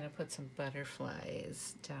 I'm gonna put some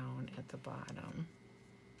butterflies down at the bottom.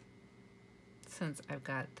 Since I've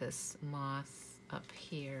got this moth up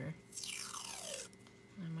here,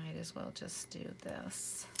 I might as well just do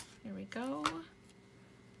this. Here we go.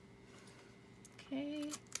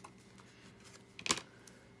 Okay.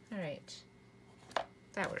 All right,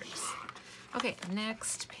 that works. Okay,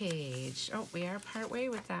 next page. Oh, we are partway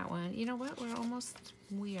with that one. You know what? We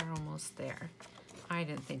are almost there. I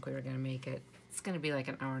didn't think we were gonna make it. It's gonna be like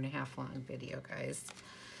an hour and a half long video, guys.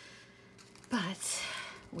 But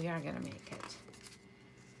we are gonna make it.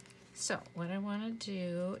 So what I wanna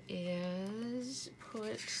do is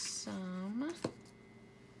put some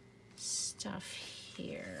stuff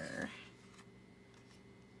here.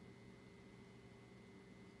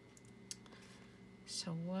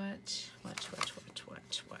 So what?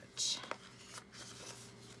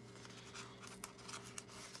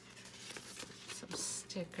 Some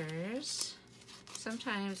stickers.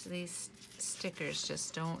 Sometimes these stickers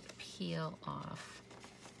just don't peel off,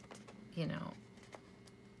 you know,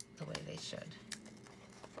 the way they should.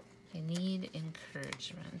 They need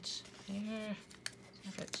encouragement. There.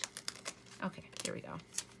 Okay, here we go.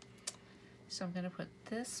 So I'm gonna put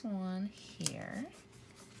this one here.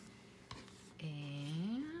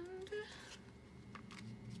 And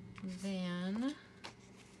then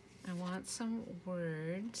I want some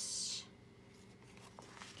words,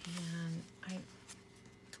 and I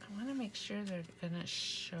want to make sure they're gonna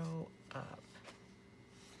show up.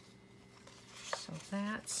 So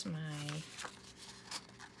that's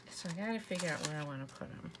so I gotta figure out where I want to put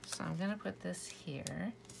them. So I'm gonna put this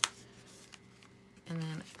here, and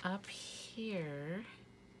then up here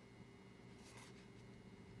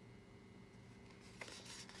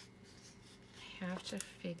have to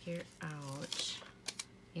figure out,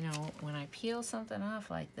 you know, when I peel something off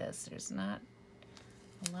like this, there's not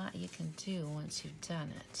a lot you can do once you've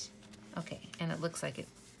done it. Okay, and it looks like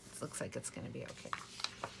it's gonna be okay.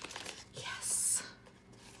 Yes.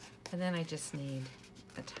 And then I just need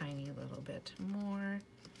a tiny little bit more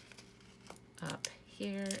up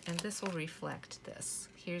here, and this will reflect this.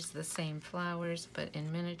 Here's the same flowers, but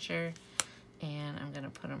in miniature, and I'm gonna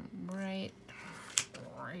put them right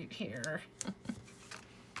here.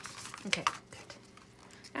 Okay, good.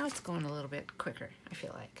 Now it's going a little bit quicker, I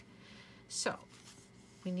feel like. So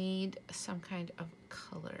we need some kind of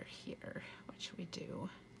color here. What should we do?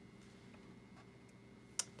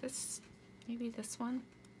 This, maybe this one?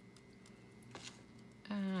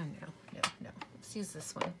 No. Let's use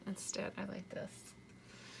this one instead. I like this.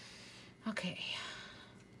 Okay.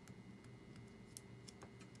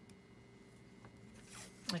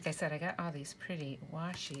 Like I said, I got all these pretty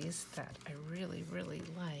washies that I really, really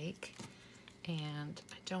like, and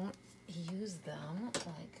I don't use them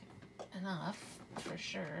like enough for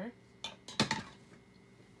sure.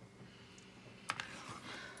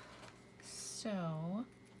 So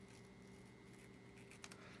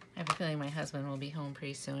I have a feeling my husband will be home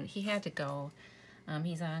pretty soon. He had to go.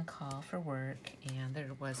 He's on call for work, and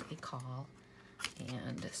there was a call,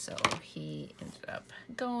 and so he ended up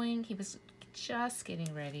going. He was just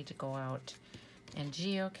getting ready to go out and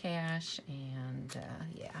geocache, and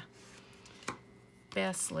yeah,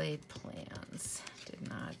 best laid plans did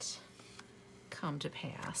not come to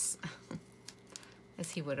pass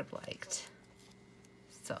as he would have liked.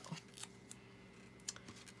 So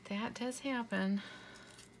that does happen.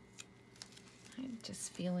 I'm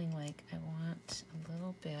just feeling like I want a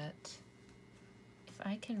little bit. If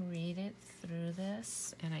I can read it through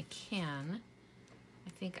this, and I can, I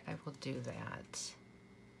think I will do that.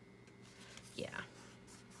 Yeah,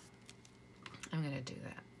 I'm gonna do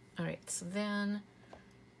that. All right, so then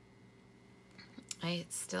I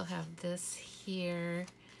still have this here,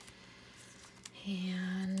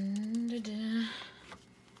 and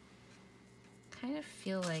kind of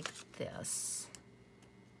feel like this.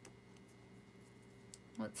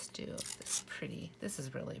 Let's do this pretty. This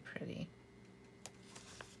is really pretty.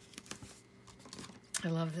 I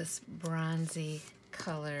love this bronzy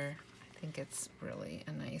color. I think it's really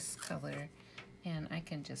a nice color. And I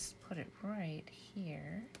can just put it right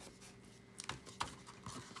here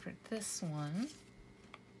for this one.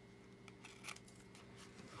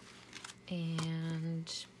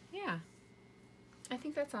 And yeah, I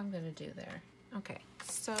think that's all I'm gonna do there. Okay,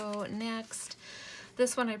 so next,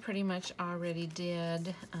 this one I pretty much already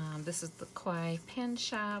did. This is the Kwai Pen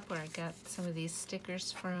Shop where I got some of these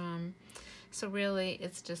stickers from. So really,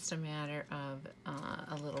 it's just a matter of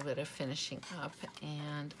a little bit of finishing up.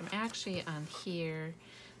 And I'm actually on here,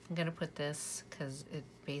 I'm gonna put this because it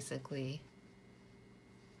basically,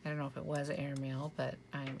 I don't know if it was airmail, but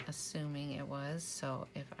I'm assuming it was. So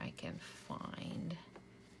if I can find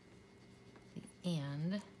the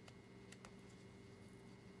end,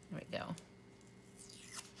 there we go.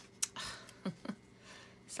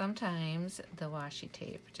 Sometimes the washi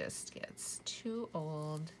tape just gets too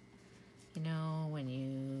old, you know, when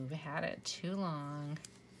you've had it too long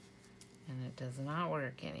and it does not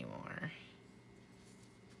work anymore.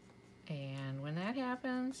 And when that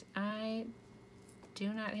happens, I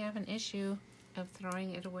do not have an issue of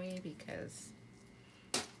throwing it away because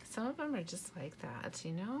some of them are just like that,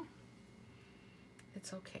 you know?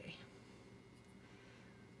 It's okay.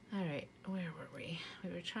 All right, where were we?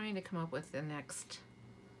 We were trying to come up with the next.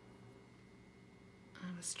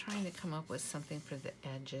 I was trying to come up with something for the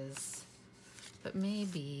edges, but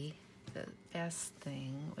maybe the best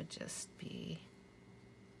thing would just be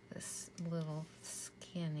this little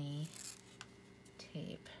skinny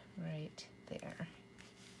tape right there.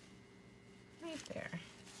 Right there.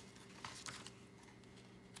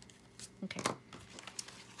 Okay.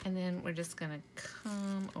 And then we're just gonna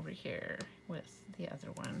come over here with the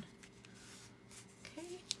other one.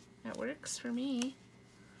 Okay, that works for me.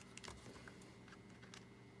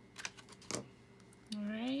 All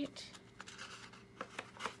right.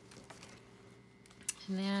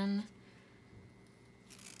 And then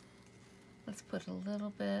let's put a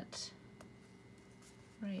little bit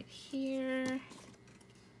right here.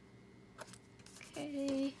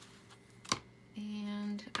 Okay.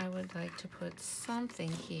 And I would like to put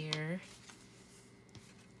something here.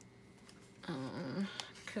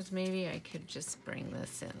 Because maybe I could just bring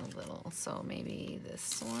this in a little. So maybe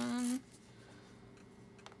this one.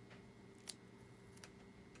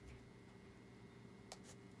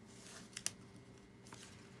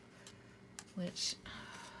 Which is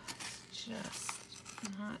just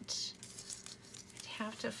not, I'd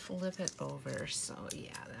have to flip it over. So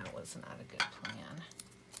yeah, that was not a good plan.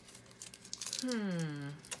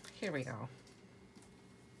 Here we go.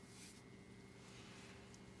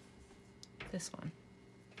 This one.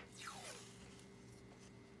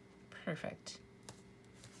 Perfect.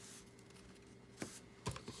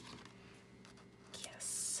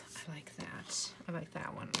 Yes, I like that. I like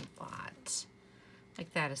that one a lot.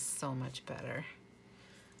 Like that is so much better.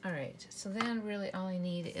 All right, so then really all I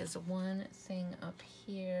need is one thing up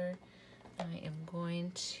here. I am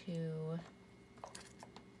going to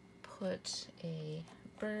put a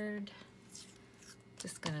bird.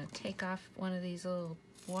 Just gonna take off one of these little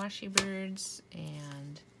washi birds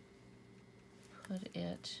and put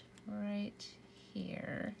it right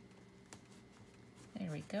here.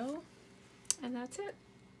 There we go. And that's it.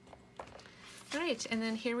 All right, and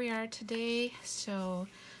then here we are today. So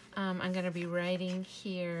I'm gonna be writing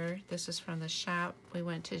here. This is from the shop we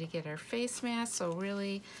went to get our face mask. So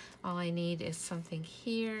really all I need is something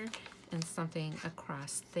here and something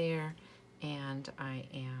across there. And I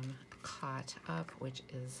am caught up, which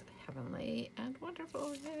is heavenly and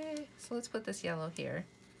wonderful. Yay! So let's put this yellow here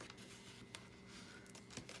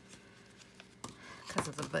because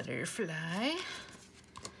of the butterfly.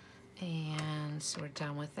 And so we're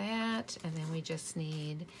done with that. And then we just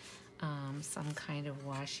need some kind of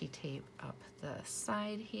washi tape up the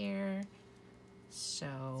side here.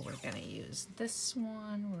 So we're gonna use this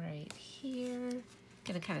one right here.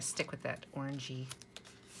 Gonna kind of stick with that orangey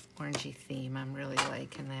theme. I'm really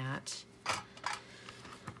liking that.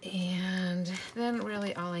 And then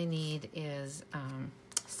really all I need is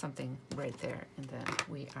something right there, and then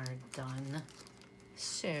we are done.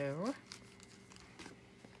 So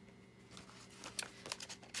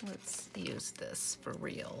let's use this for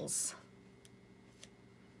reals.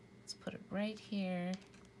 Let's put it right here,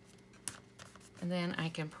 and then I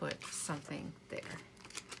can put something there.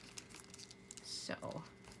 So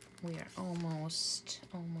we are almost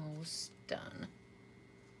done.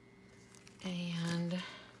 And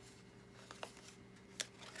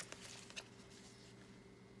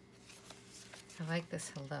I like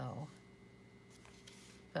this hello,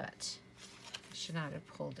 but I should not have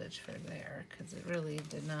pulled it for there because it really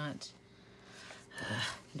did not.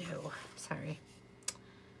 No, sorry.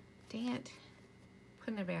 Dang it.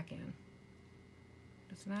 Putting it back in.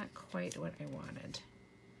 It's not quite what I wanted.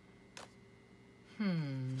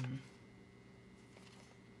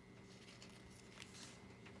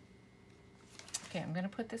 Okay, I'm gonna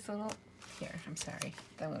put this little, here, I'm sorry.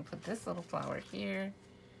 I'm gonna put this little flower here.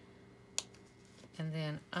 And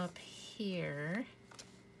then up here,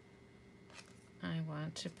 I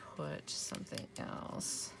want to put something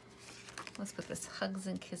else. Let's put this Hugs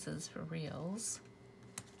and Kisses for Reals.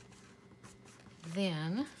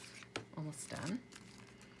 Then, almost done,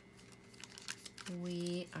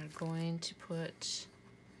 we are going to put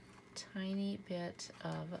a tiny bit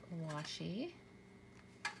of washi.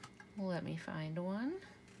 Let me find one.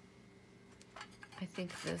 I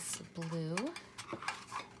think this blue,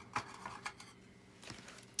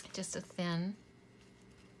 just a thin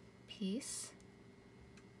piece.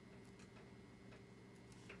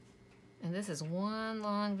 And this is one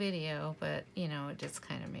long video, but you know, it just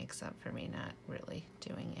kind of makes up for me not really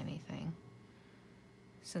doing anything.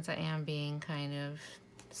 Since I am being kind of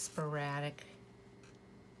sporadic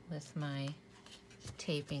with my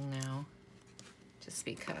taping now, just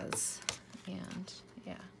because, and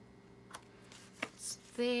yeah. It's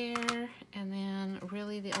there, and then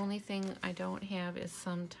really the only thing I don't have is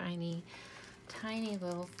some tiny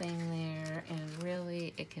little thing there, and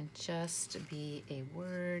really it can just be a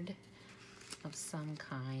word of some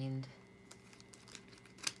kind.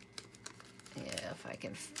 Yeah, if I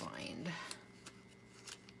can find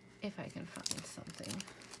something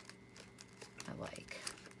I like.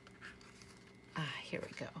 Here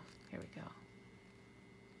we go. Here we go.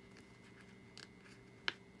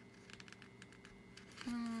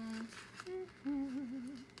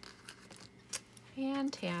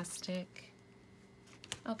 Fantastic.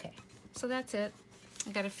 Okay, so that's it.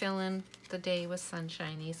 I got to fill in, the day was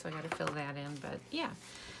sunshiny, so I got to fill that in, but yeah.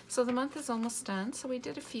 So the month is almost done, so we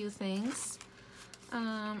did a few things.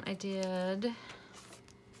 I did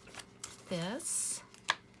this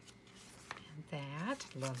and that.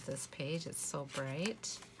 Love this page, it's so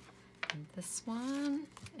bright. And this one,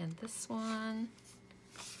 and this one.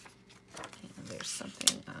 And there's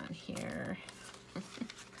something on here.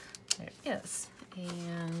 There it is.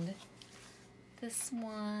 And this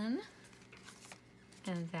one,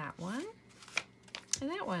 and that one, and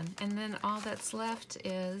that one. And then all that's left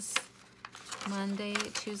is Monday,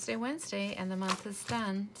 Tuesday, Wednesday, and the month is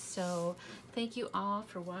done. So thank you all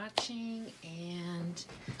for watching, and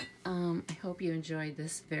I hope you enjoyed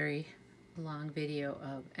this very long video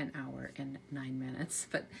of 1 hour and 9 minutes.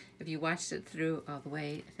 But if you watched it through all the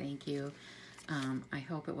way, thank you. I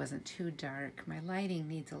hope it wasn't too dark. My lighting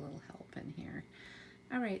needs a little help in here.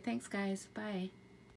 All right, thanks guys. Bye.